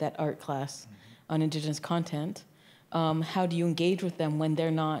take that art class on Indigenous content. How do you engage with them when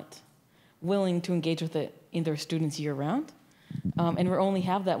they're not willing to engage with it in their students year-round? And we only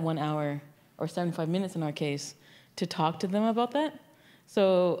have that 1 hour, or 75 minutes in our case, to talk to them about that.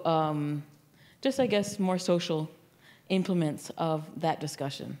 So just, I guess, more social implements of that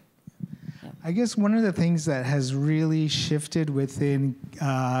discussion. Yeah. I guess one of the things that has really shifted within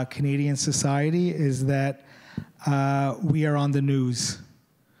Canadian society is that we are on the news.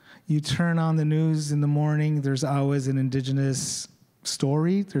 You turn on the news in the morning, there's always an Indigenous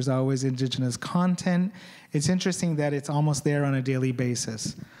story, there's always Indigenous content. It's interesting that it's almost there on a daily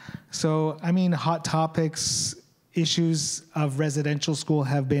basis. So, I mean, hot topics, issues of residential school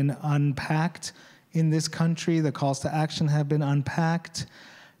have been unpacked in this country. The calls to action have been unpacked.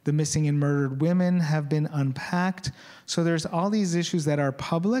 The missing and murdered women have been unpacked. So there's all these issues that are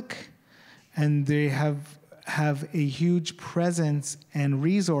public, and they have a huge presence and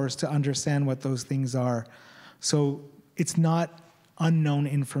resource to understand what those things are. So it's not unknown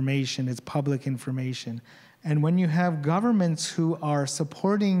information, it's public information. And when you have governments who are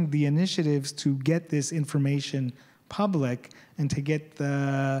supporting the initiatives to get this information public and to get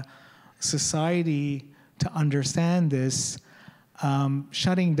the society to understand this,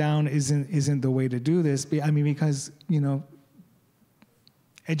 shutting down isn't the way to do this. I mean, because,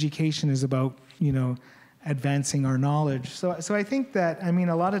 education is about, advancing our knowledge. So I think that, I mean,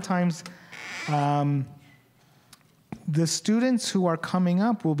 a lot of times, the students who are coming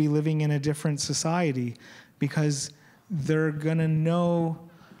up will be living in a different society because they're gonna know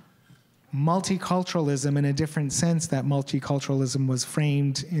multiculturalism in a different sense that multiculturalism was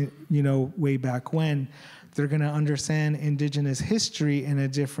framed, way back when. They're gonna understand Indigenous history in a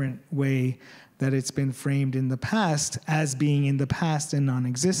different way that it's been framed in the past as being in the past and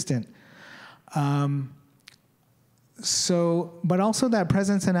non-existent. But also that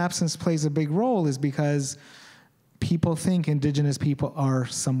presence and absence plays a big role is because people think Indigenous people are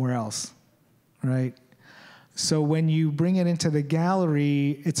somewhere else, right? So when you bring it into the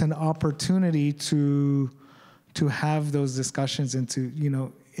gallery, it's an opportunity to have those discussions and to,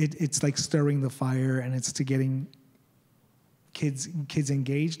 it's like stirring the fire, and it's to getting kids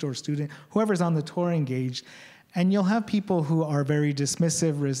engaged, or whoever's on the tour engaged. And you'll have people who are very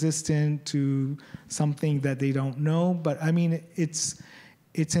dismissive, resistant to something that they don't know. But I mean, it's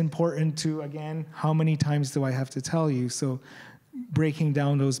important to, again, how many times do I have to tell you? So breaking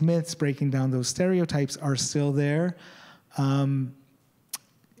down those myths, breaking down those stereotypes are still there. And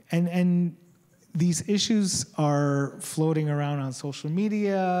these issues are floating around on social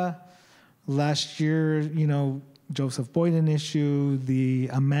media. Last year, Joseph Boyden issue, the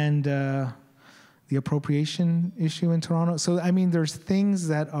Amanda, the appropriation issue in Toronto. So, I mean, there's things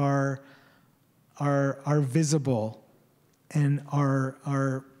that are visible and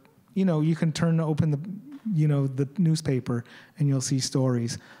are you can open the newspaper and you'll see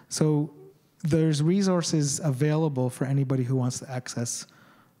stories. So there's resources available for anybody who wants to access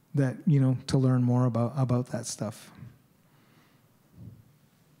that, to learn more about that stuff.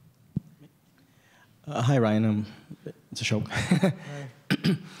 Hi, Ryan. It's a show.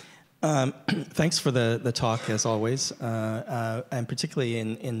 Thanks for the talk, as always, and particularly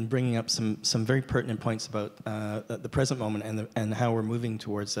in bringing up some very pertinent points about the present moment and how we're moving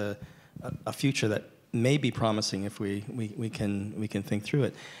towards a future that may be promising if we can think through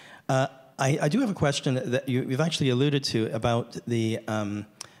it. I do have a question that you've actually alluded to about the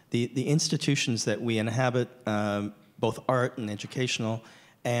institutions that we inhabit, both art and educational,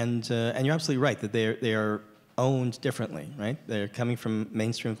 and you're absolutely right that they are owned differently, right? They're coming from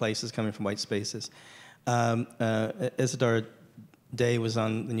mainstream places, coming from white spaces. Isidore Day was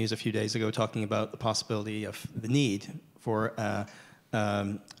on the news a few days ago talking about the possibility of the need for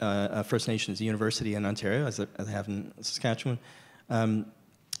a First Nations university in Ontario, as they have in Saskatchewan.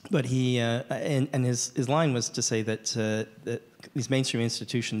 But he and his line was to say that these mainstream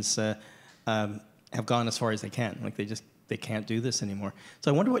institutions have gone as far as they can. Like they can't do this anymore. So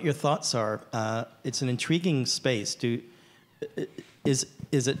I wonder what your thoughts are. It's an intriguing space. Is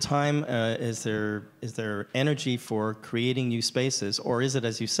it time? Is there energy for creating new spaces, or is it,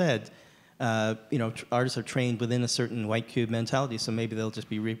 as you said, artists are trained within a certain white cube mentality, so maybe they'll just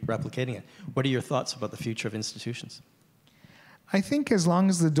be replicating it? What are your thoughts about the future of institutions? I think as long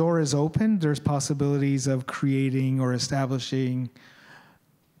as the door is open, there's possibilities of creating or establishing,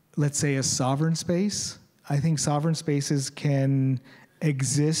 let's say, a sovereign space. I think sovereign spaces can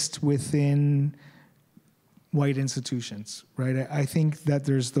exist within white institutions, right? I think that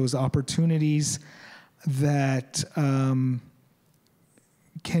there's those opportunities that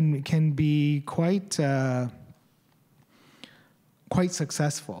can be quite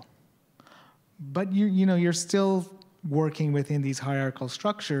successful, but you're still working within these hierarchical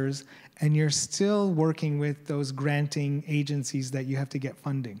structures, and you're still working with those granting agencies that you have to get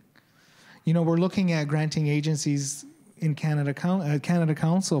funding. We're looking at granting agencies in Canada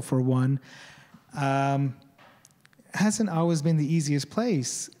Council, for one. Hasn't always been the easiest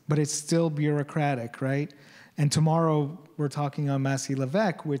place, but it's still bureaucratic, right? And tomorrow we're talking on Massey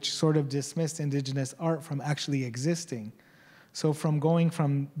Levesque, which sort of dismissed Indigenous art from actually existing. So from going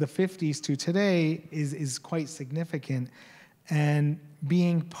from the 50s to today is quite significant. And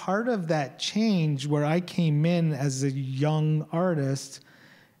being part of that change, where I came in as a young artist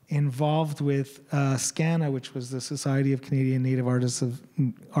involved with SCANA, which was the Society of Canadian Native Artists of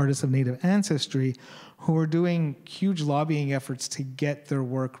Native Ancestry, who were doing huge lobbying efforts to get their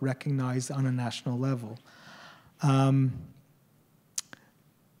work recognized on a national level. But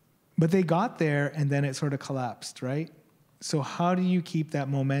they got there, and then it sort of collapsed, right? So how do you keep that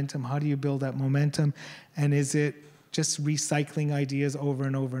momentum? How do you build that momentum? And is it just recycling ideas over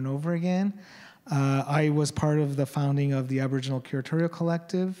and over and over again? I was part of the founding of the Aboriginal Curatorial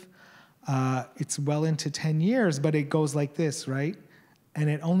Collective. It's well into 10 years, but it goes like this, right? And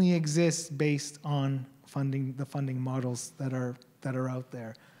it only exists based on the funding models that are out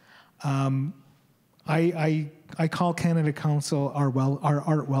there. I call Canada Council our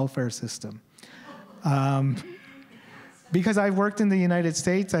art welfare system. Because I've worked in the United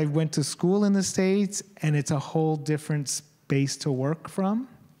States, I went to school in the States, and it's a whole different space to work from,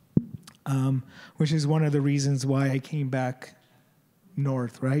 which is one of the reasons why I came back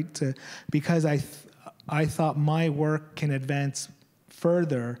north, right? Because I thought my work can advance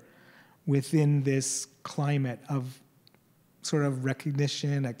further within this climate of sort of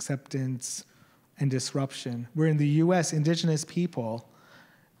recognition, acceptance, and disruption. Where in the US, Indigenous people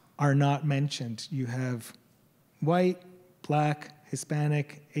are not mentioned. You have white, Black,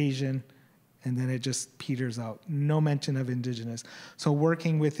 Hispanic, Asian, and then it just peters out. No mention of Indigenous. So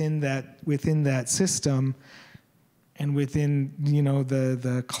working within that system, and within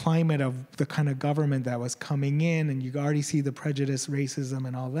the climate of the kind of government that was coming in, and you already see the prejudice, racism,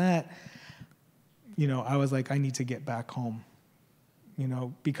 and all that, I was like, I need to get back home,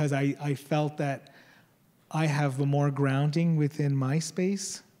 because I felt that I have more grounding within my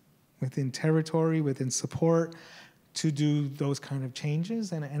space, within territory, within support, to do those kind of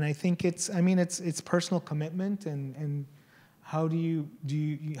changes. And I think it's personal commitment, and how do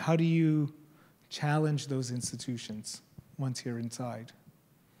you challenge those institutions once you're inside?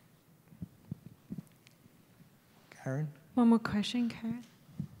 Karen? One more question, Karen.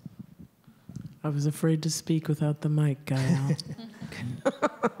 I was afraid to speak without the mic, Gael.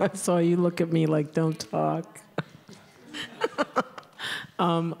 I saw you look at me like, don't talk.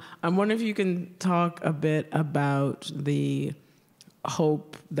 I'm wondering if you can talk a bit about the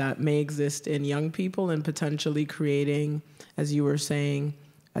hope that may exist in young people and potentially creating, as you were saying,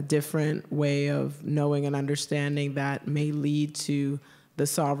 a different way of knowing and understanding that may lead to the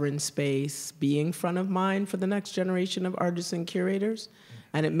sovereign space being front of mind for the next generation of artists and curators.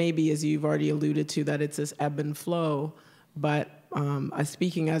 And it may be, as you've already alluded to, that it's this ebb and flow. But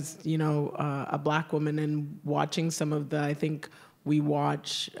speaking as, a Black woman and watching some of I think we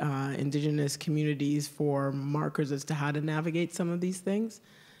watch Indigenous communities for markers as to how to navigate some of these things.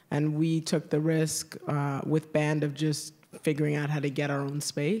 And we took the risk with Band of just figuring out how to get our own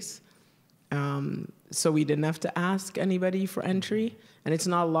space. So we didn't have to ask anybody for entry. And it's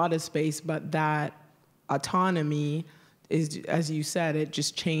not a lot of space, but that autonomy is, as you said, it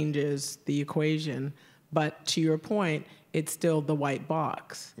just changes the equation. But to your point, it's still the white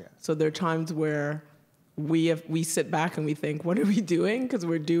box. Yeah. So there are times where we sit back and we think, what are we doing? Because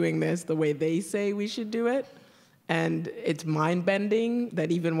we're doing this the way they say we should do it. And it's mind-bending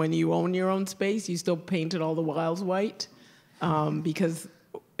that even when you own your own space, you still painted all the walls white. Because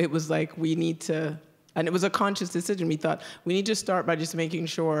it was like, we need to, and it was a conscious decision. We thought, we need to start by just making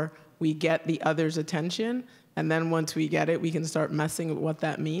sure we get the other's attention. And then once we get it, we can start messing with what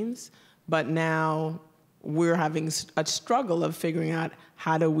that means. But now we're having a struggle of figuring out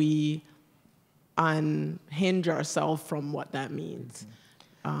how do we unhinge ourselves from what that means.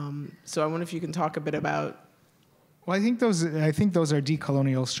 So I wonder if you can talk a bit about. Well, I think those are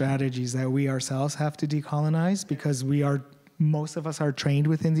decolonial strategies that we ourselves have to decolonize, because most of us are trained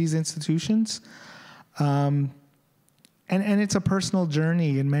within these institutions. And it's a personal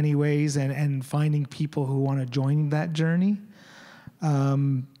journey in many ways, and finding people who want to join that journey.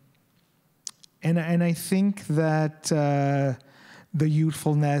 And I think that the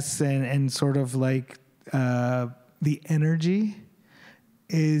youthfulness and sort of like the energy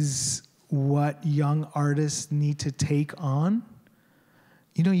is what young artists need to take on.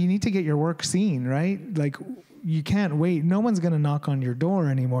 You know, you need to get your work seen, right? Like, you can't wait. No one's going to knock on your door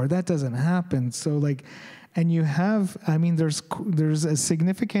anymore. That doesn't happen. So like, and you have, I mean, there's a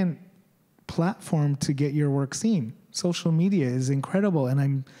significant platform to get your work seen. Social media is incredible, and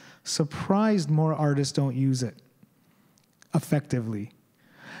I'm surprised more artists don't use it effectively,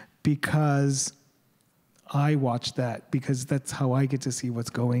 because I watch that, because that's how I get to see what's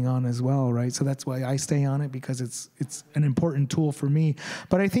going on as well, right? So that's why I stay on it, because it's an important tool for me.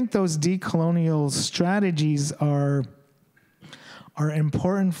 But I think those decolonial strategies are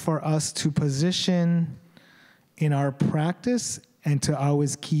important for us to position in our practice, and to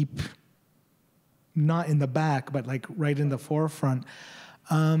always keep not in the back, but like right in the forefront.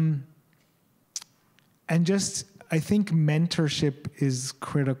 And just, I think mentorship is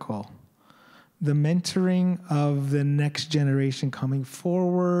critical. The mentoring of the next generation coming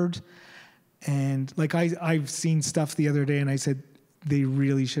forward. And like I've seen stuff the other day, and I said, they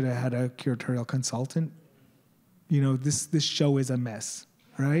really should have had a curatorial consultant. You know, this show is a mess,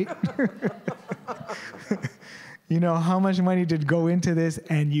 right? You know, how much money did go into this,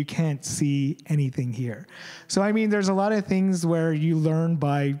 and you can't see anything here. So, I mean, there's a lot of things where you learn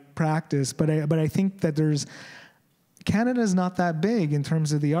by practice, but I think that Canada's not that big in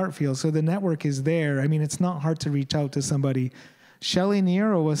terms of the art field, so the network is there. I mean, it's not hard to reach out to somebody. Shelley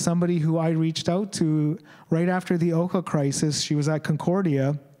Niro was somebody who I reached out to right after the Oka crisis. She was at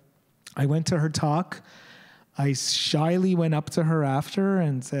Concordia. I went to her talk. I shyly went up to her after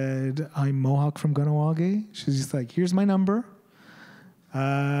and said, I'm Mohawk from Kahnawake. She's just like, here's my number.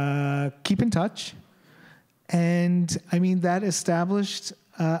 Keep in touch. And I mean, that established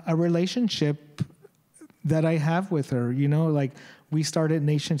a relationship that I have with her. You know, like, we started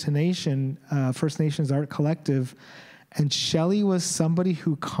Nation to Nation, First Nations Art Collective, and Shelley was somebody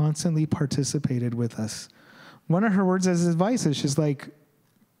who constantly participated with us. One of her words as advice is, she's like,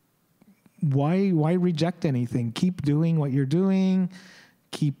 why reject anything? Keep doing what you're doing,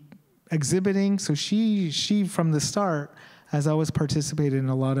 keep exhibiting. So she from the start has always participated in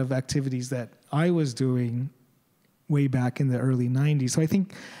a lot of activities that I was doing way back in the early 90s. So I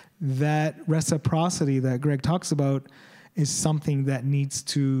think that reciprocity that Greg talks about is something that needs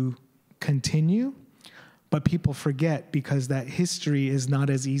to continue, but people forget, because that history is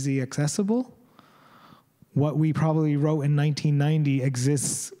not as easy accessible. What we probably wrote in 1990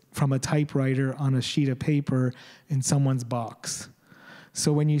 exists from a typewriter on a sheet of paper in someone's box.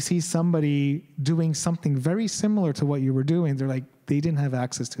 So when you see somebody doing something very similar to what you were doing, they're like, they didn't have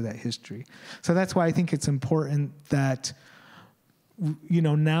access to that history. So that's why I think it's important that, you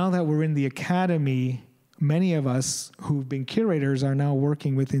know, now that we're in the academy, many of us who've been curators are now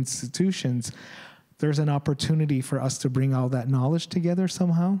working with institutions. There's an opportunity for us to bring all that knowledge together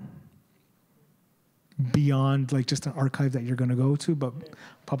somehow, beyond like just an archive that you're going to go to, but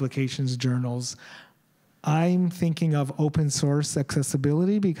publications, journals. I'm thinking of open source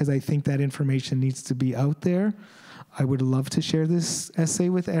accessibility, because I think that information needs to be out there. I would love to share this essay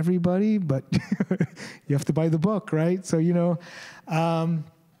with everybody, but you have to buy the book, right? So, you know,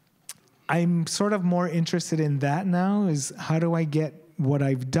 I'm sort of more interested in that now, is how do I get what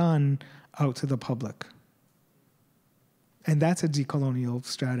I've done out to the public? And that's a decolonial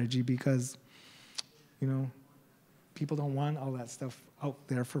strategy, because, you know, people don't want all that stuff out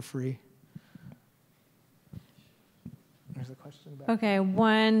there for free. There's a question back. Okay,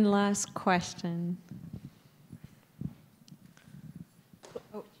 one last question.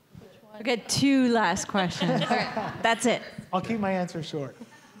 Okay, two last questions. Okay, that's it. I'll keep my answer short.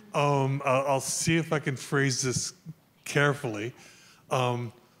 I'll see if I can phrase this carefully.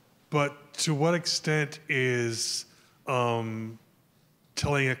 But to what extent is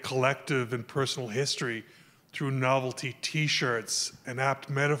telling a collective and personal history through novelty T-shirts an apt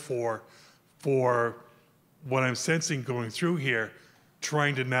metaphor for what I'm sensing going through here,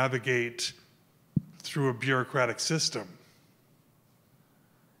 trying to navigate through a bureaucratic system?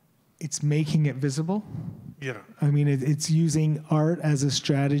 It's making it visible. Yeah. I mean, it's using art as a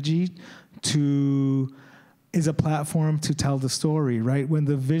strategy is a platform to tell the story, right? When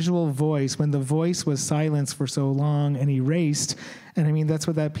the voice was silenced for so long and erased, and I mean, that's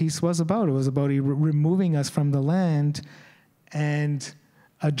what that piece was about. It was about removing us from the land and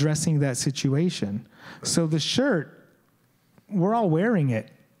addressing that situation. So the shirt, we're all wearing it.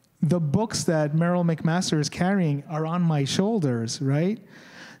 The books that Meryl McMaster is carrying are on my shoulders, right?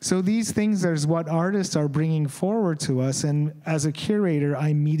 So these things are what artists are bringing forward to us, and as a curator,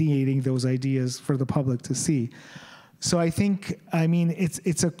 I'm mediating those ideas for the public to see. So I think, I mean,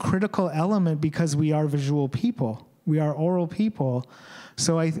 it's a critical element because we are visual people. We are oral people.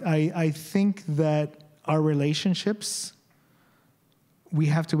 So I think that our relationships, we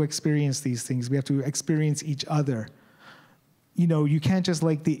have to experience these things. We have to experience each other. You know, you can't just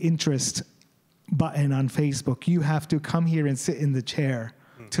like the interest button on Facebook. You have to come here and sit in the chair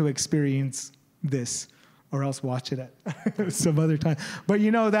to experience this, or else watch it at some other time. But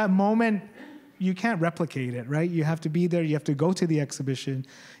you know, that moment, you can't replicate it, right? You have to be there. You have to go to the exhibition.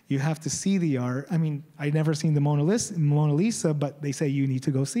 You have to see the art. I mean, I've never seen the Mona Lisa, but they say you need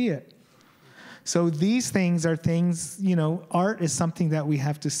to go see it. So these things are things, you know, art is something that we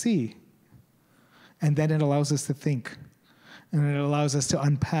have to see. And then it allows us to think. And it allows us to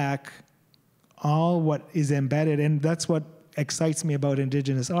unpack all what is embedded. And that's what excites me about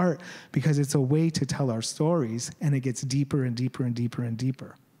Indigenous art, because it's a way to tell our stories, and it gets deeper and deeper and deeper and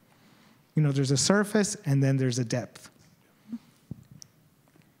deeper. You know, there's a surface, and then there's a depth.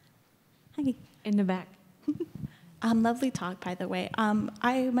 Hi. In the back. Lovely talk, by the way.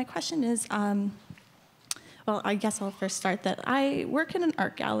 My question is, well, I guess I'll first start that I work in an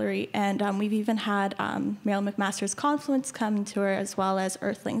art gallery, and we've even had Meryl McMaster's Confluence come tour, as well as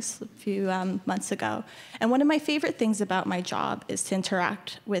Earthlings a few months ago. And one of my favorite things about my job is to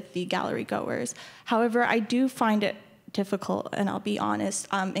interact with the gallery goers. However, I do find it difficult, and I'll be honest,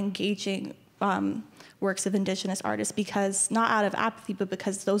 engaging works of Indigenous artists, because not out of apathy, but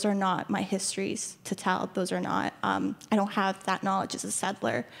because those are not my histories to tell. Those are not, I don't have that knowledge as a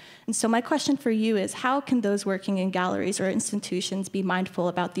settler. And so my question for you is, how can those working in galleries or institutions be mindful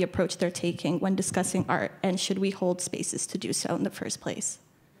about the approach they're taking when discussing art, and should we hold spaces to do so in the first place?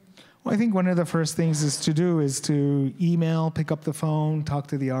 Well, I think one of the first things is to email, pick up the phone, talk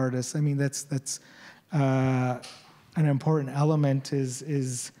to the artist. I mean, that's an important element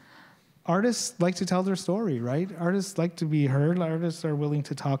is artists like to tell their story, right? Artists like to be heard. Artists are willing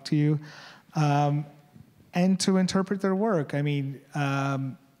to talk to you and to interpret their work. I mean,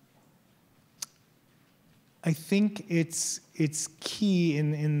 I think it's key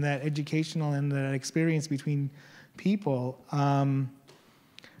in that educational and that experience between people,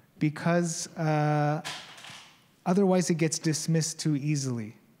 because otherwise it gets dismissed too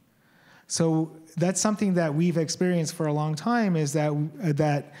easily. So that's something that we've experienced for a long time, is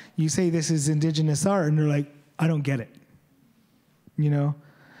that you say this is Indigenous art, and they're like, I don't get it, you know?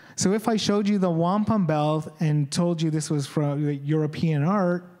 So if I showed you the wampum belt and told you this was from European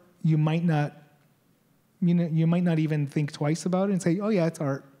art, you might not even think twice about it and say, oh yeah, it's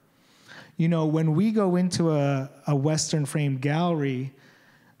art. You know, when we go into a Western framed gallery,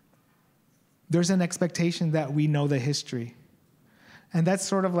 there's an expectation that we know the history. And that's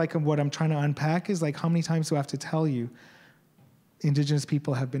sort of like what I'm trying to unpack, is like, how many times do I have to tell you? Indigenous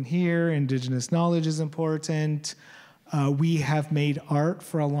people have been here, Indigenous knowledge is important, we have made art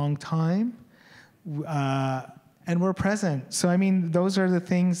for a long time, and we're present. So I mean, those are the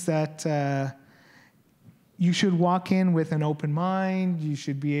things that you should walk in with an open mind. You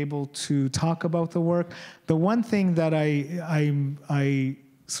should be able to talk about the work. The one thing that I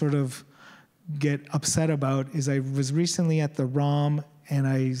sort of get upset about is I was recently at the ROM, and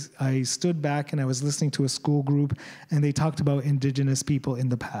I stood back and I was listening to a school group, and they talked about Indigenous people in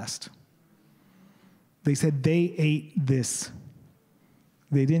the past. They said they ate this.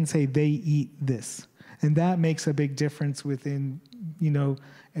 They didn't say they eat this. And that makes a big difference within, you know,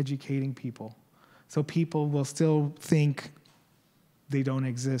 educating people. So people will still think they don't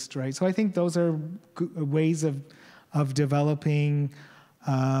exist, right? So I think those are ways of developing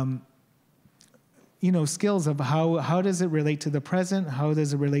you know, skills of how does it relate to the present? How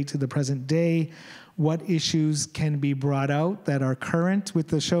does it relate to the present day? What issues can be brought out that are current? With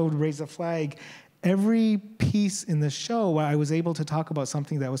the show Raise a Flag, every piece in the show, I was able to talk about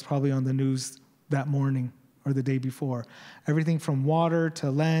something that was probably on the news that morning or the day before. Everything from water to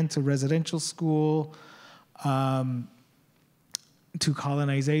land to residential school to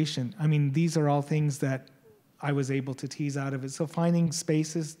colonization. I mean, these are all things that I was able to tease out of it. So finding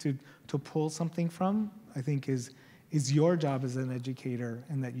spaces to pull something from, I think is your job as an educator,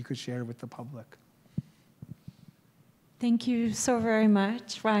 and that you could share with the public. Thank you so very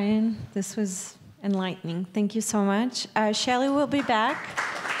much, Ryan. This was enlightening. Thank you so much. Shelley will be back.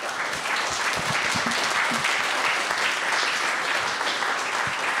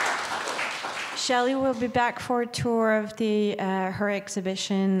 Shelley will be back for a tour of her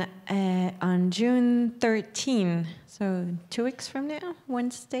exhibition on June 13th. So 2 weeks from now,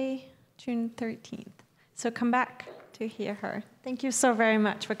 Wednesday, June 13th. So come back to to hear her. Thank you so very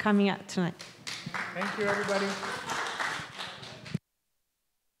much for coming out tonight. Thank you, everybody.